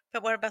Yeah.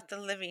 but what about the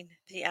living,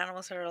 the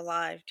animals that are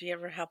alive? Do you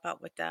ever help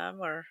out with them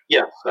or?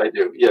 Yes, I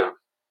do. Yeah.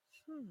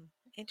 Hmm,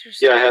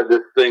 Yeah, I interesting. had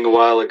this thing a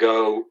while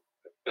ago.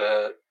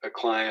 A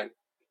client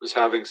was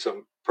having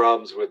some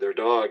problems with their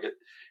dog,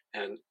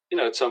 and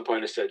at some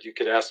point I said, "You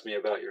could ask me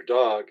about your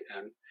dog,"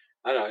 and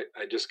I don't know,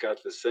 I just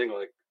got this thing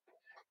like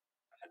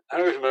I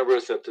don't remember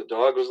if that the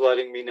dog was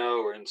letting me know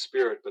or in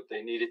spirit, but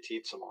they needed to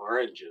eat some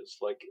oranges,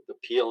 like the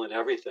peel and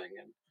everything,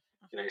 and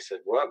Mhm. he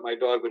said, "What? My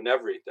dog would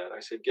never eat that." I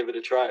said, "Give it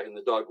a try," and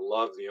the dog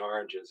loved the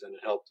oranges, and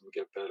it helped him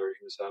get better.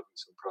 He was having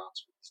some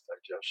problems with his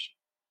digestion.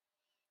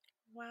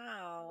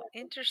 Wow,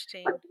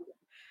 interesting.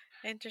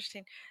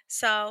 Interesting.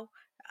 So,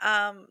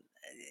 um,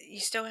 you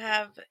still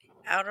have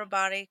outer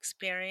body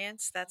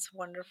experience. That's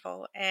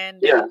wonderful.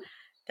 And Yeah,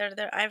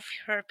 there I've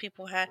heard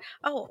people had.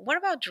 Oh, what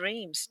about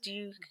dreams? Do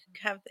you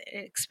have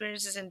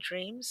experiences in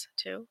dreams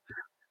too?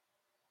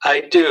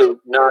 I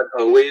do, not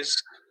always.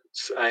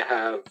 I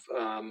have,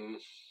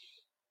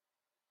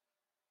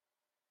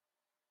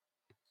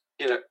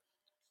 you know,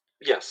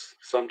 Yes,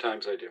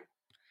 sometimes I do.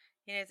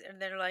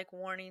 And they're like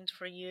warnings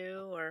for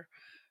you or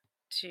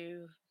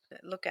to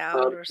look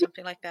out Um, or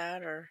something like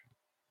that, or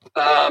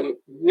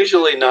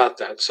Usually not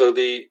that. So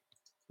the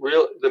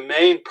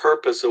main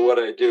purpose of what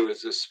I do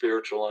is this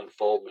spiritual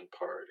unfoldment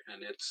part,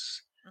 and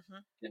it's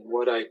hmm in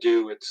what I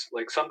do. It's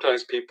like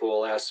sometimes people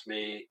will ask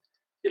me,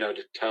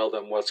 to tell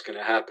them what's going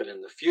to happen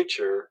in the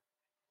future,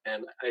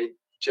 and I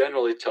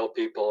generally tell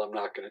people I'm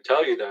not going to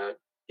tell you that,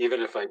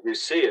 even if I do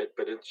see it.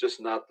 But it's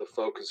just not the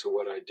focus of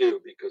what I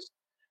do because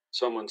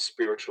someone's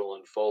spiritual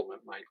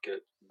unfoldment might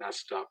get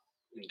messed up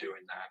in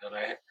doing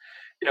that.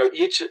 And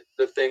each of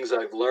the things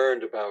I've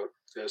learned about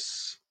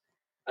this,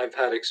 I've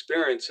had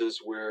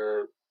experiences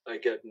where I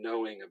get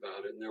knowing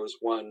about it. And there was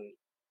one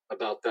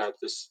about that.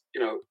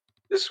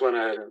 This one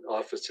I had an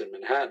office in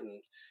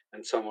Manhattan,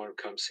 and someone would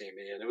come see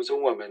me, and it was a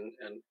woman,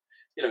 and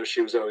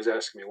she was always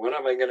asking me, "When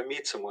am I going to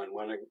meet someone?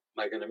 When am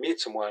I going to meet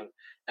someone?"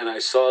 And I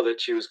saw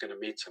that she was going to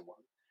meet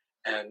someone,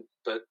 and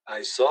but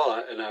I saw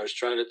it, and I was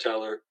trying to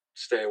tell her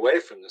stay away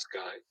from this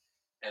guy,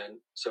 and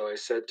so I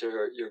said to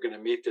her, "You're going to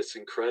meet this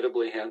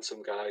incredibly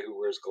handsome guy who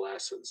wears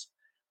glasses,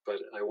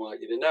 but I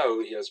want you to know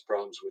he has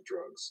problems with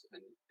drugs,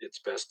 and it's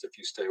best if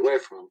you stay away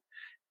from him."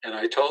 And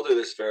I told her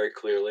this very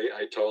clearly.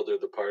 I told her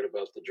the part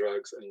about the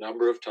drugs a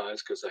number of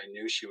times because I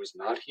knew she was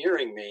not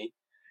hearing me,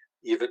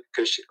 even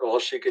because all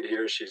she could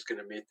hear is she's going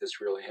to meet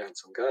this really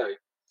handsome guy.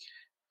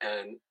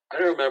 And I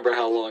don't remember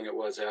how long it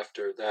was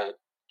after that.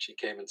 She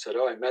came and said,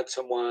 "Oh, I met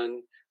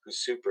someone who's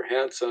super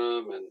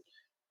handsome." And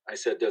I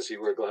said, "Does he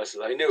wear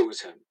glasses?" I knew it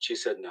was him. She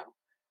said no.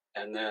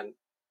 And then,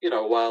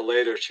 a while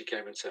later, she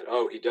came and said,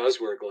 "Oh, he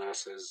does wear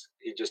glasses.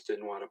 He just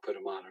didn't want to put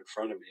them on in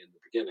front of me in the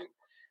beginning."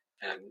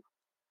 And,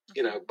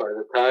 hmm by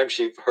the time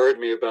she heard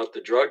me about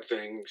the drug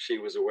thing, she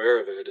was aware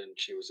of it and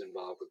she was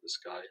involved with this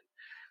guy.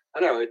 I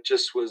don't know. It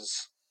just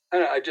was,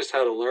 I just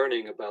had a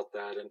learning about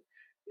that. And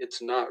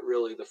it's not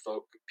really the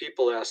folk.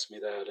 People ask me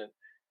that. And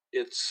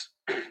it's,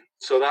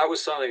 so that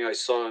was something I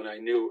saw and I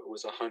knew it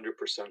was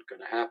 100%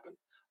 going to happen.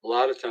 A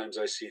lot of times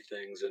I see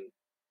things and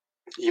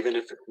even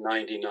if it's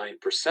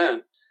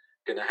 99%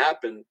 going to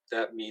happen,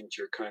 that means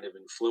you're kind of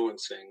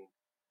influencing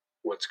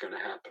what's going to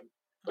happen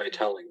by hmm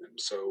telling them.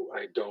 So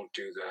I don't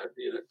do that.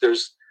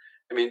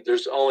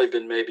 There's only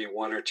been maybe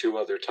one or two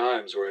other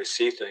times where I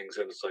see things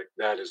and it's like,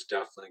 that is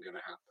definitely going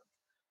to happen.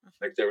 hmm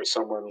Like there was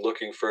someone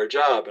looking for a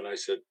job and I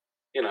said,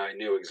 I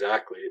knew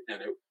exactly.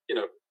 And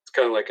it's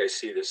kind of like I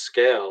see the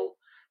scale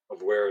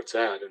of where it's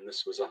at. And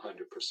this was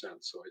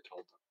 100%. So I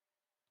told them,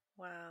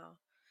 Wow,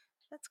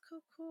 that's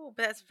cool, cool.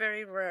 But that's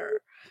very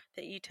rare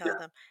that you tell yeah.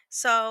 them.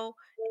 So,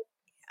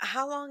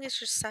 how long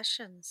is your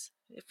sessions?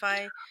 If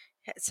I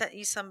sent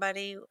you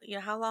somebody,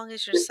 how long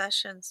is your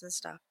sessions and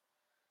stuff?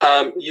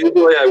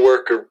 Usually I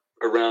work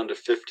around a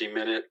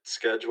 50-minute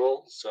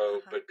schedule. So,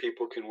 Uh-huh. but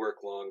people can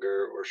work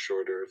longer or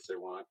shorter if they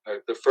want.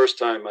 The first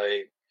time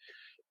I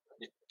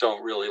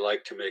don't really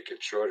like to make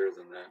it shorter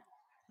than that.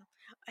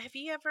 Have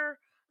you ever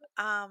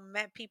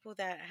met people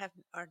that have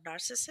are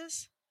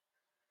narcissists?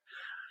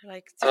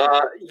 Like different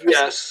person.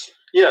 Yes.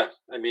 Yeah.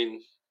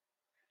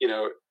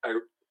 I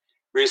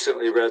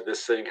recently read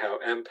this thing how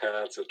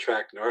empaths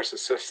attract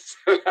narcissists.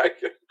 I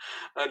can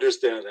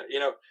understand that.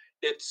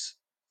 It's,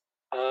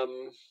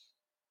 um,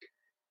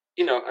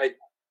 you know,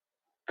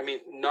 I mean,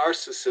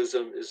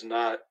 narcissism is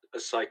not a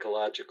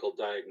psychological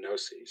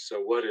diagnosis.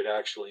 So what it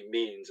actually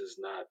means is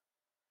not,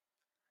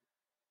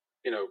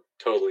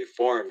 totally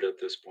formed at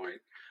this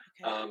point.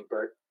 Okay.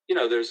 But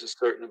there's a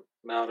certain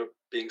amount of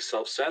being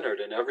self-centered,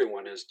 and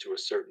everyone is to a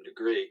certain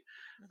degree.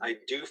 hmm I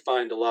do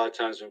find a lot of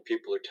times when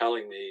people are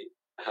telling me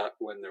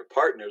when their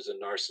partner's a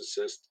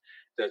narcissist,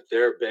 that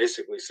they're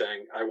basically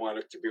saying, "I want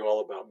it to be all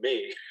about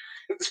me,"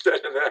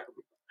 instead of them.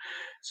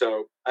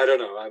 So I don't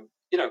know. Right.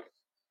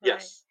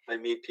 Yes, I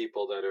meet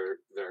people that are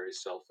very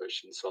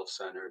selfish and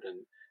self-centered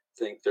and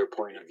think their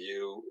point of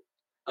view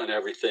on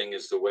everything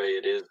is the way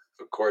it is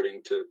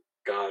according to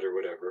God or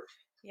whatever.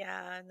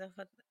 Yeah, and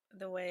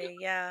the way,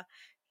 yeah,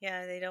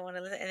 yeah, they don't want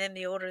to listen, and then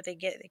the older they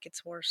get, it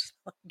gets worse.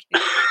 I'm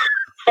kidding.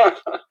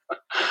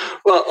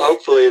 Well,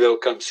 hopefully they'll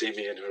come see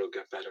me and it'll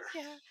get better.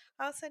 Yeah,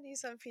 I'll send you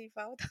some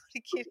people.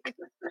 I'm kidding.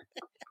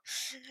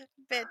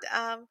 But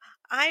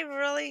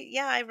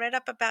yeah, I read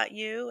up about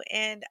you,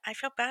 and I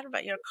felt bad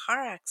about your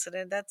car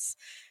accident. That's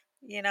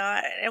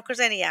of course,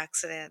 any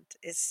accident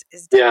is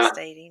Yeah.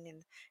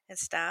 devastating and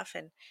stuff,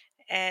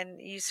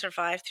 and you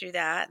survived through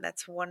that, and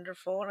that's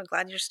wonderful. And I'm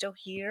glad you're still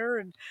here,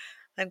 and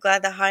I'm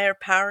glad the higher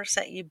power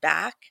sent you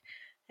back.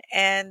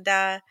 And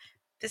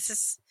this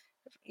is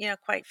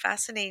quite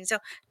fascinating. So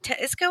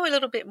let's go a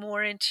little bit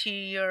more into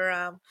your.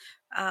 Do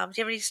you have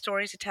any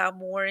stories to tell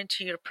more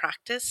into your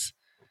practice?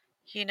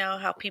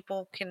 How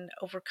people can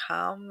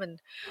overcome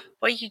and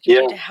what you can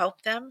do Yeah. to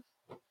help them.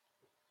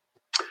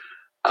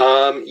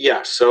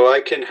 Yeah. So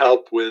I can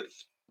help with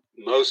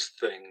most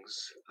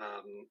things.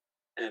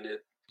 And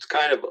it's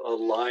kind of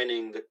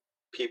aligning the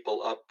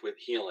people up with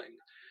healing.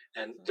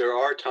 And hmm there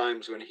are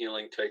times when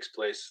healing takes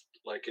place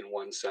like in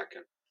 1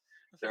 second.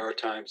 There hmm are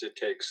times it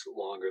takes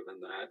longer than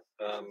that.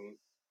 hmm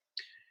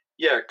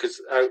Yeah,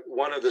 because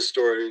one of the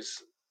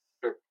stories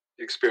or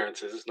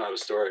experiences, it's not a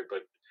story,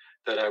 but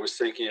that I was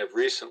thinking of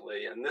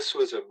recently, and this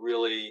was a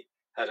really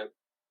had a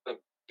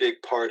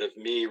big part of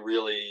me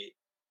really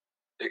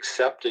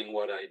accepting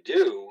what I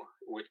do,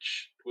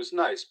 which was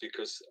nice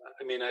because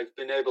I mean, I've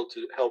been able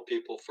to help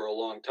people for a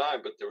long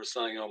time, but there was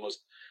something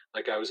almost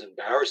like I was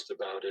embarrassed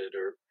about it,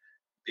 or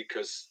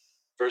because,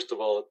 first of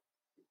all,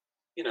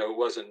 it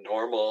wasn't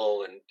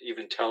normal, and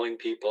even telling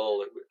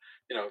people,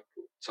 you know,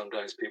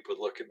 sometimes people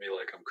would look at me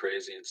like I'm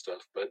crazy and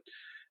stuff. But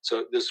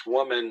so this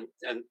woman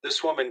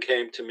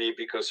came to me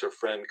because her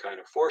friend kind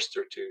of forced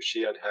her to.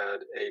 She had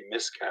had a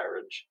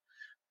miscarriage,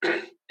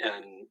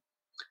 and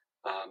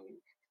um,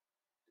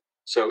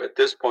 so at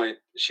this point,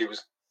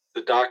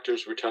 the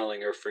doctors were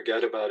telling her,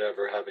 forget about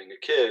ever having a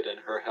kid, and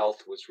her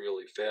health was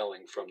really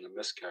failing from the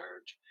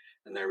miscarriage.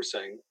 And they were Mhm,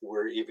 saying,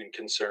 we're even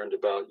concerned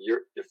about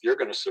if you're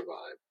going to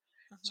survive.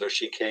 mhm, So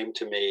she came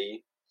to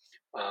me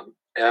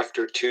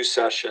after 2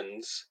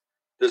 sessions.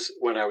 This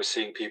when I was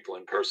seeing people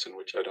in person,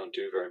 which I don't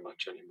do very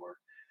much anymore.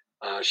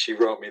 She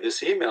wrote me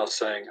this email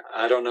saying,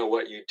 "I don't know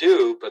what you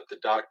do, but the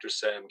doctors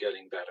say I'm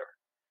getting better."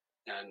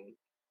 And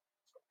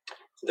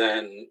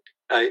then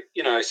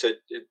I said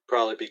it'd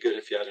probably be good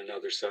if you had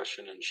another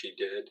session, and she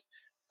did.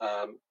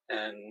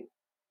 And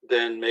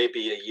then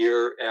maybe a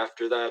year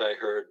after that, I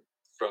heard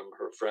from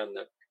her friend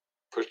that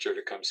pushed her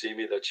to come see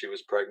me that she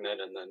was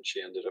pregnant, and then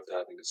she ended up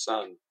having a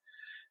son.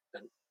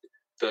 And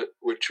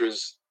which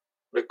was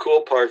the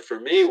cool part for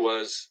me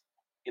was,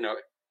 you know,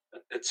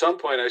 at some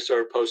point I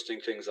started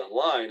posting things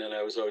online, and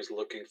I was always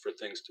looking for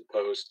things to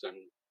post, and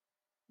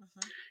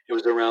mhm, it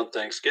was around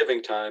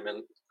Thanksgiving time,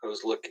 and I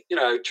was looking,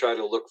 I try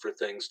to look for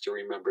things to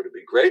remember to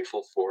be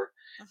grateful for.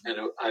 mhm,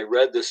 And I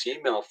read this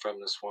email from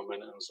this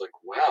woman, and I was like,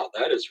 wow,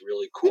 that is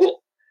really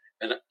cool.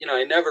 And,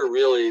 I never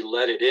really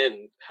let it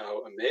in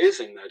how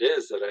amazing that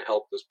is that I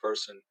helped this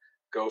person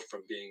go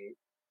from being,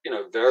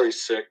 very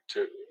sick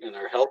and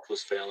her health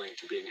was failing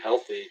to being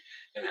healthy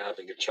and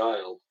having a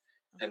child.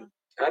 And mhm,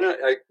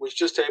 I was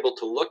just able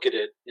to look at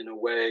it in a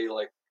way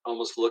like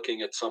almost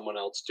looking at someone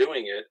else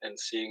doing it and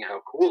seeing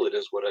how cool it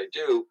is what I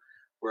do,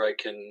 where I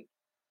can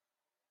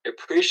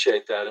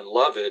appreciate that and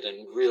love it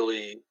and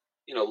really,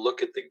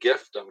 look at the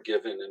gift I'm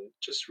given and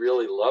just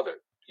really love it.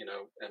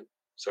 And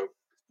so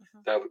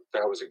mhm. that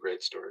was a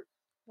great story.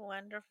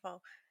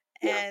 Wonderful.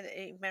 Yeah. And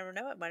you never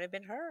know, it might have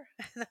been her.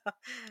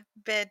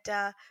 But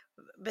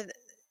but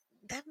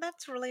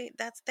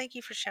that's thank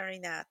you for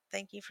sharing that.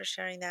 Thank you for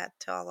sharing that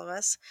to all of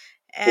us.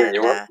 Yeah, And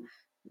you're welcome.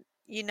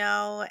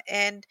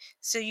 and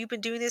so you've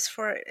been doing this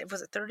for,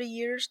 was it 30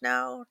 years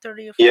now?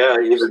 30 or 40 Yeah,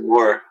 years? even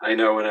more. I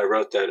know when I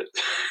wrote that,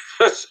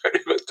 sorry,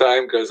 but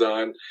time goes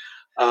on.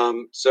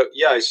 So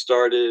yeah, I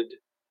started.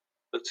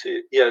 Let's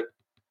see.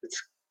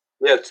 It's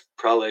it's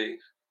probably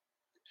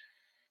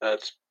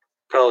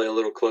a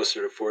little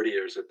closer to 40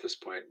 years at this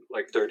point,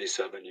 like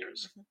 37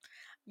 years. Mhm.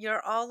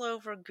 You're all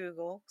over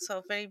Google, so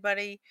if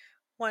anybody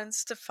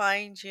wants to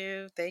find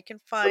you, they can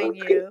find Okay.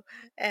 you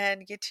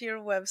and get to your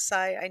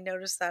website. I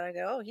noticed that. I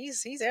go, oh,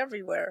 he's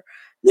everywhere.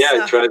 Yeah, I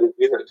So, try to do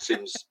that. It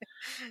seems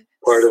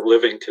part s- of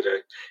living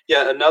today.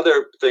 Yeah,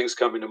 another thing's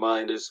coming to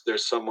mind is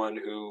there's someone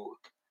who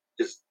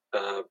is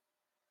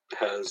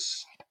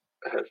has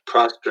had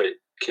prostate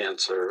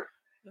cancer,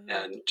 ooh,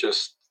 and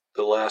just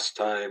the last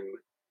time,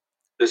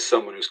 this is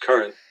someone who's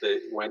current. They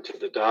went to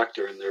the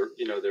doctor, and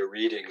their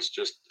readings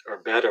just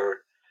are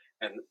better.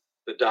 And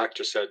the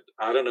doctor said,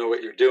 "I don't know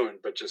what you're doing,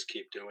 but just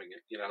keep doing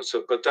it."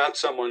 So, but that's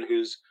someone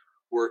who's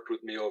worked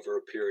with me over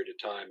a period of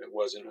time. It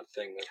wasn't a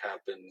thing that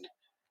happened.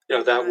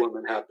 That overnight.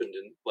 woman happened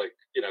in like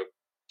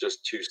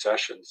just 2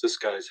 sessions. This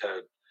guy's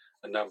had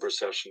a number of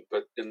sessions,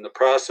 but in the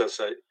process,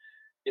 I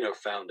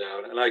found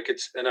out, and I could,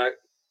 and I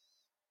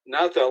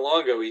not that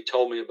long ago, he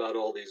told me about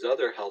all these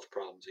other health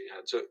problems he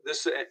had. So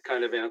this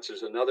kind of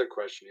answers another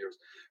question here.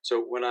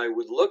 So when I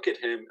would look at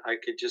him, I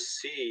could just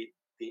see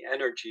the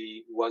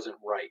energy wasn't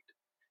right,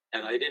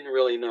 and I Hmm. didn't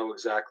really know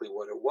exactly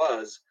what it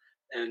was.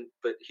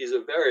 But he's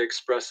a very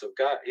expressive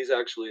guy. He's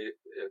actually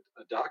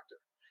a doctor.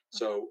 Hmm.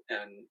 So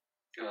and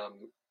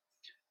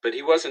but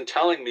he wasn't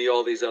telling me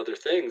all these other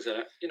things,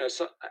 and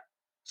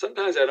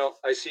sometimes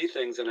I see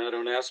things and I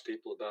don't ask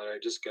people about it. I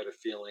just get a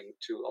feeling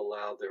to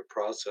allow their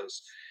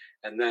process.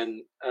 And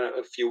then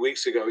a few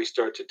weeks ago he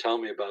started to tell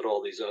me about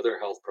all these other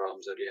health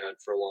problems that he had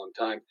for a long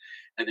time,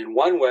 and in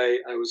one way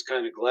I was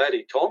kind of glad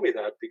he told me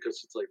that,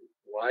 because it's like,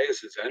 why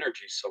is his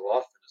energy so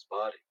off in his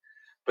body?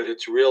 But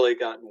it's really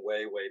gotten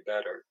way, way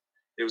better.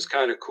 It was Hmm.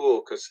 kind of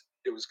cool because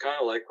it was kind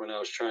of like when I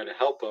was trying to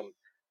help him,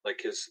 like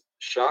his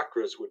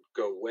chakras would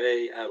go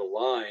way out of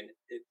line,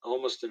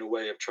 almost in a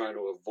way of trying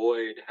to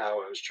avoid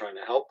how I was trying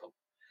to help him.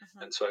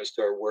 Hmm. And so I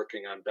started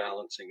working on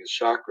balancing his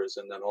chakras,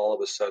 and then all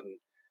of a sudden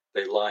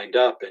they lined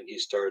up, and he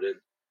started,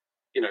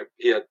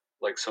 he had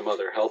like some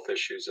other health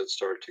issues that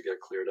started to get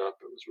cleared up.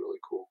 It was really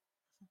cool.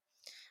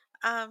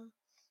 Um,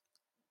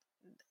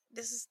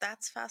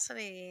 that's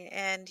fascinating,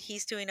 and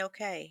he's doing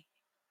okay.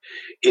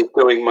 He's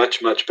doing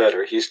much, much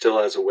better. He still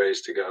has a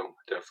ways to go,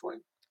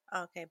 definitely.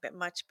 Okay, but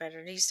much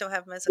better. Do you still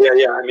have him as a Yeah,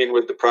 yeah. I mean,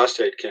 with the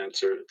prostate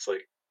cancer, it's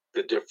like,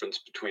 the difference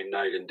between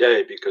night and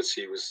day because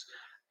he was,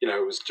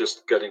 it was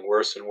just getting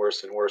worse and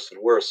worse and worse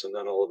and worse, and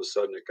then all of a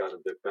sudden it got a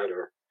bit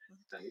better,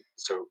 and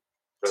so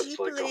Do you that's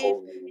like a believe?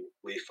 whole new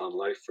leaf on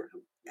life for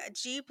him.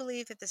 Do you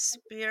believe that the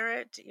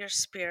spirit, your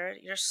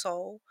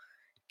soul,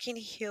 can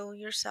heal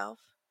yourself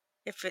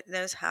if it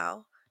knows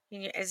how?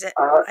 Is it?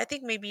 Uh, I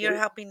think maybe you're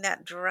helping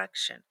that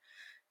direction.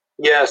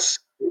 yes,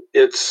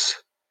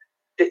 it's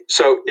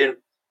so in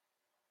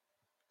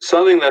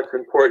something that's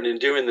important in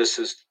doing this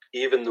is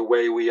even the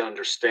way we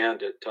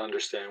understand it, to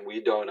understand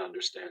we don't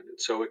understand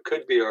it. So it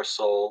could be our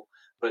soul,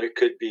 but it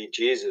could be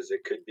Jesus,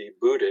 it could be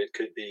Buddha, it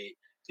could be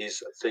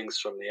these things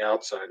from the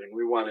outside. And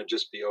we want to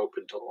just be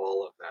open to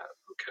all of that.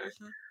 Okay.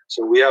 Hmm.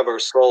 So we have our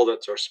soul,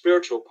 that's our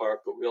spiritual part,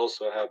 but we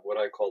also have what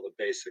I call the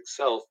basic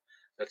self,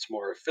 that's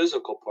more a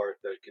physical part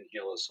that can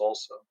heal us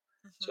also.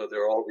 Hmm. So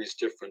there are all these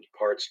different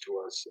parts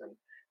to us. And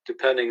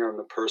depending on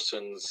the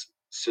person's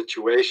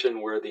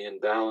situation, where the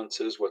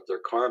imbalance is, what their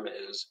karma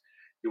is,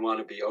 you want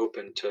to be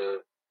open to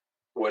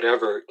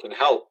whatever can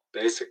help,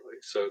 basically.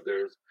 So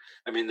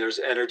Hmm. there's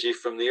energy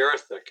from the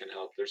earth that can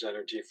help. There's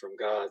energy from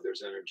God.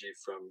 There's energy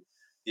from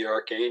the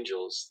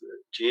archangels,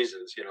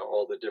 Jesus,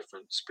 all the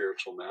different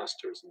spiritual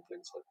masters and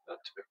things like that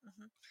too.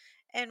 Hmm.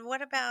 And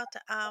what about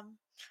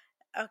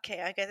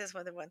okay, I got this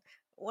other one.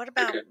 What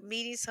Okay. about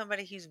meeting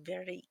somebody who's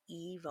very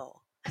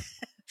evil?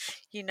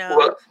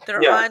 Well,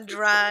 They're yeah, on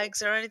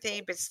drugs or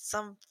anything, but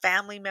some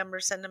family member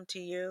send them to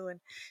you and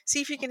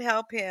see if you can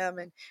help him.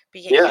 And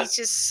but yet yeah, he's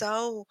just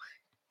so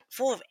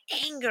full of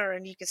anger,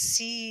 and you can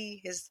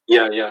see his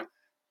yeah, yeah.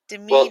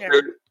 Well,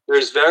 demeanor.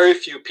 there's very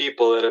few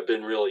people that have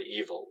been really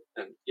evil,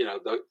 and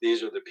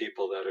these are the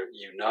people that are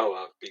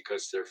of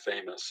because they're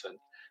famous, and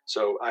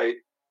so I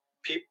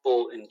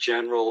people in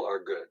general are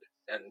good,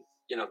 and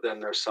then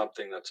there's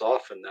something that's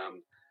off in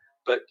them,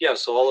 but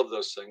yes, all of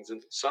those things,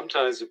 and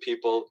sometimes the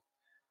people,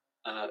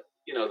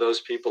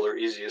 those people are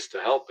easiest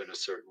to help in a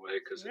certain way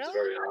because it's Really?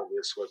 very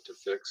obvious what to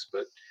fix,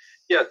 but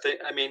yeah,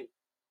 I mean,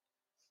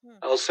 Hmm.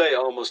 I'll say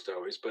almost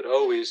always, but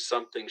always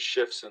something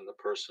shifts in the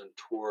person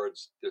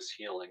towards this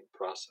healing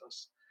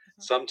process.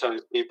 Hmm.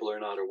 Sometimes people are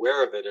not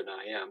aware of it, and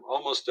I am.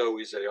 Almost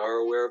always they are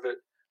aware of it.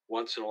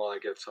 Once in a while, I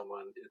get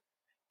someone, it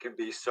can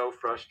be so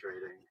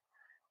frustrating.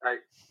 I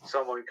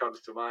Someone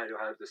comes to mind who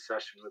had this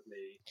session with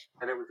me,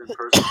 and it was in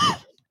person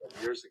some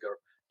years ago.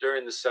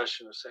 During the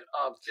session, of saying,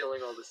 "Oh, I'm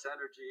feeling all this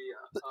energy.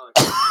 Oh, I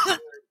feel so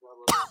good." Blah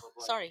blah blah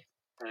blah Sorry.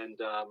 blah. And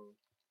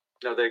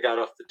they got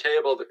off the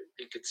table.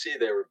 You could see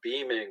they were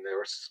beaming, they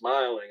were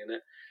smiling,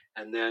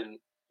 and then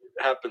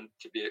it happened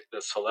to be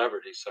a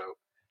celebrity. So,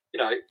 you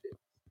know,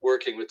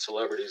 working with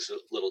celebrities is a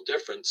little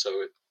different.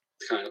 So it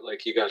kind of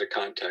like you got to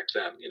contact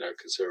them,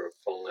 because they're a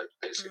full lit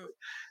Mm. basically.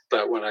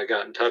 But when I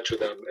got in touch with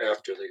them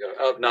after, they go,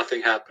 "Oh,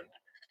 nothing happened."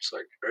 It's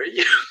like, are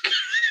you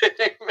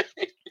kidding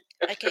me?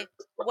 Okay.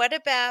 What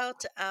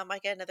about? I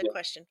got another Yeah.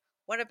 question.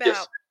 What Yes.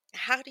 about?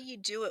 How do you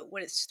do it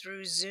when it's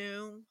through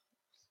Zoom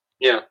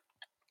Yeah.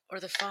 or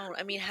the phone?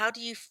 I mean, how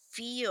do you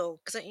feel?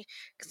 Because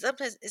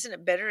sometimes isn't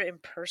it better in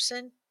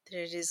person than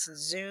it is in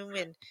Zoom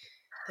and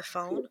the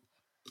phone?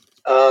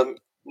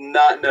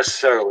 Not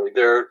necessarily.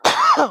 There,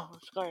 Oh,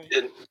 sorry.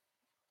 in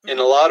in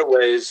a Hmm. lot of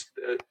ways,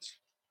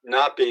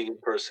 not being in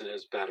person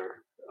is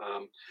better.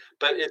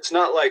 But it's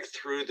not like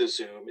through the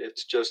Zoom.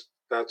 It's just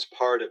that's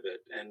part of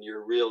it, and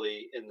you're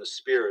really in the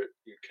spirit.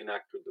 You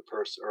connect with the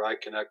person, or I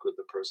connect with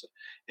the person.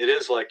 It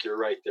is like you're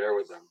right there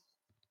with them.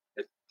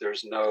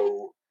 There's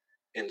no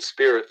in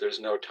spirit. There's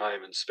no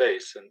time and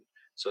space, and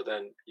so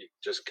then you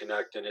just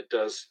connect, and it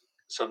does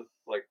some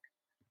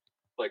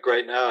like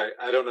right now.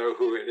 I don't know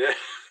who it is.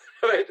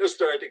 I just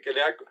started to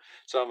connect with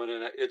someone,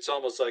 and it's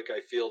almost like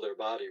I feel their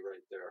body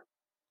right there.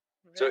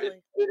 So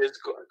Really? it is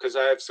because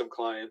I have some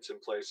clients in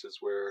places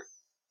where,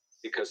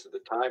 because of the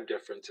time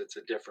difference, it's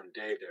a different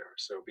day there.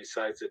 So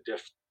besides the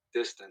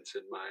distance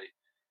in my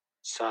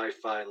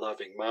sci-fi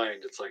loving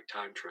mind, it's like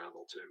time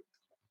travel too.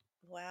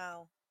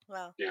 Wow.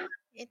 Wow. Yeah.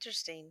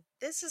 Interesting.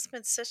 This has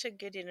been such a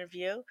good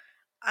interview. Oh,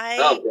 I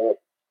God.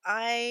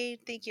 I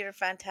think you're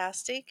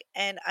fantastic,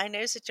 and I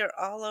notice that you're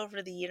all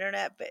over the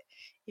internet. But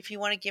if you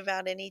want to give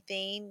out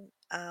anything,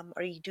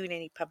 are you doing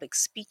any public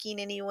speaking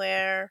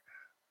anywhere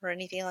or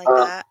anything like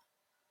Uh, that?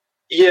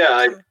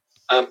 yeah.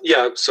 Come.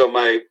 Yeah. So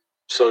my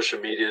social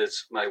media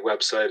is my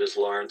website is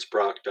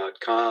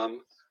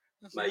laurencebrock.com.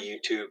 My Hmm.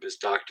 YouTube is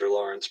Dr.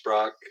 Laurence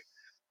Brock.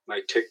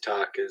 My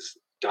TikTok is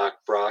Doc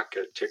Brock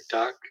at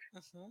TikTok.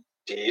 Hmm.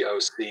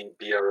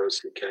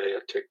 DocBrock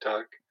at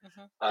TikTok.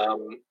 Hmm.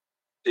 Um,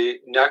 the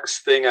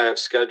next thing I have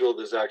scheduled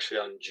is actually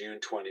on June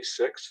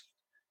 26th,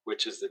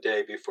 which is the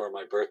day before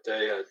my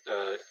birthday at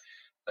a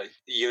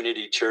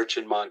Unity Church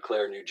in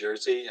Montclair, New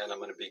Jersey. And I'm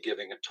going to be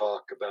giving a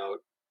talk about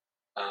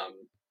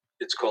um,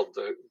 it's called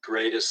The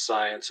Greatest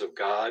Science of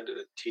God,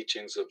 the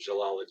teachings of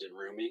Jalaluddin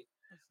Rumi,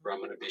 where Hmm. I'm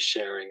going to be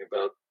sharing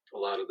about a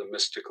lot of the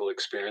mystical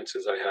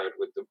experiences I had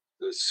with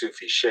the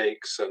Sufi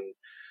sheikhs and,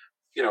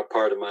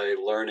 part of my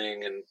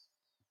learning and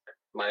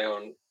my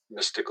own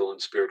mystical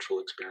and spiritual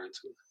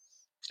experiences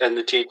and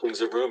the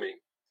teachings of Rumi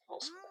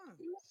also.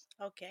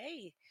 Mm.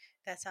 Okay,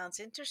 that sounds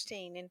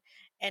interesting.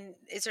 And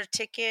is there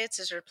tickets?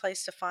 Is there a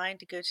place to find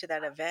to go to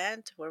that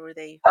event? Where were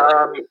they?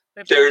 Um, Would it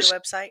be on your there's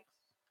website?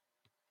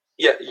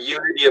 Yeah,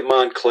 Unity of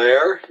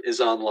Montclair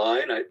is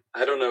online. I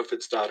don't know if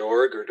it's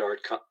 .org or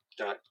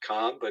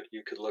 .com, but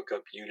you could look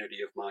up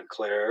Unity of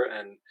Montclair,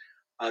 and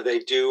they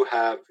do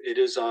have it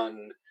is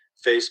on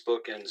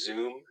Facebook and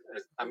Zoom.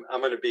 I'm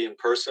going to be in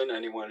person.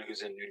 Anyone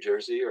who's in New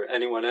Jersey or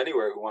anyone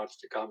anywhere who wants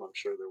to come, I'm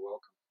sure they're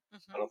welcome. I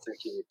Hmm. don't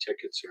think you need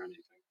tickets or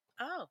anything.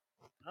 Oh,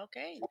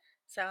 okay.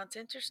 Sounds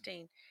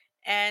interesting.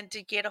 And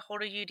to get a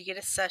hold of you, to get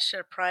a session,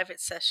 a private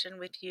session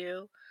with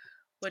you,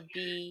 would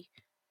be,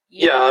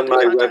 Yeah, on the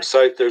my contact.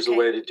 website, there's a Okay.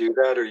 way to do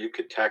that, or you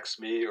could text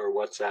me or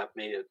WhatsApp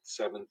me at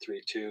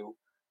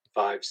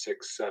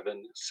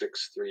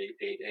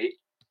 732-567-6388.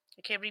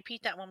 Okay.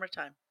 Repeat that one more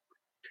time.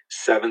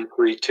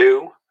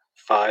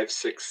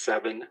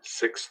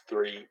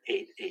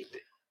 732-567-6388.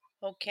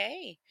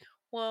 Okay.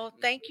 Well,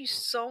 thank you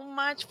so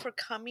much for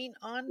coming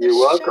on the You're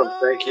welcome.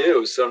 Thank show.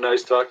 you. So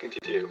nice talking to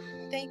you.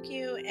 Thank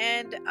you.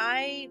 And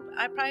I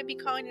probably be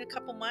calling in a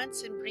couple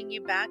months and bring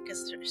you back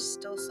because there's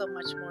still so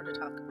much more to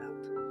talk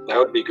about, That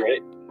would be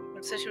great.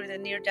 especially with a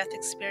near-death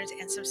experience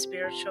and some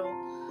spiritual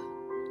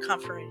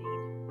comforting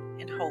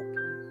and hope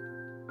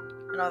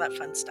and all that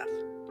fun stuff.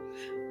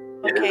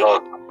 It is Okay.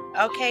 awesome.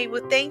 Okay.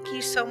 Well, thank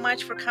you so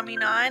much for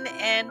coming on,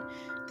 and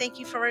thank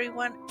you for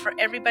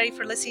everybody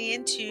for listening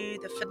into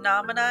the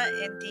phenomena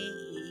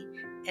NDE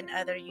and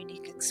other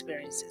unique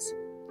experiences.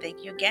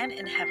 Thank you again,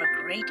 and have a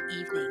great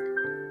evening.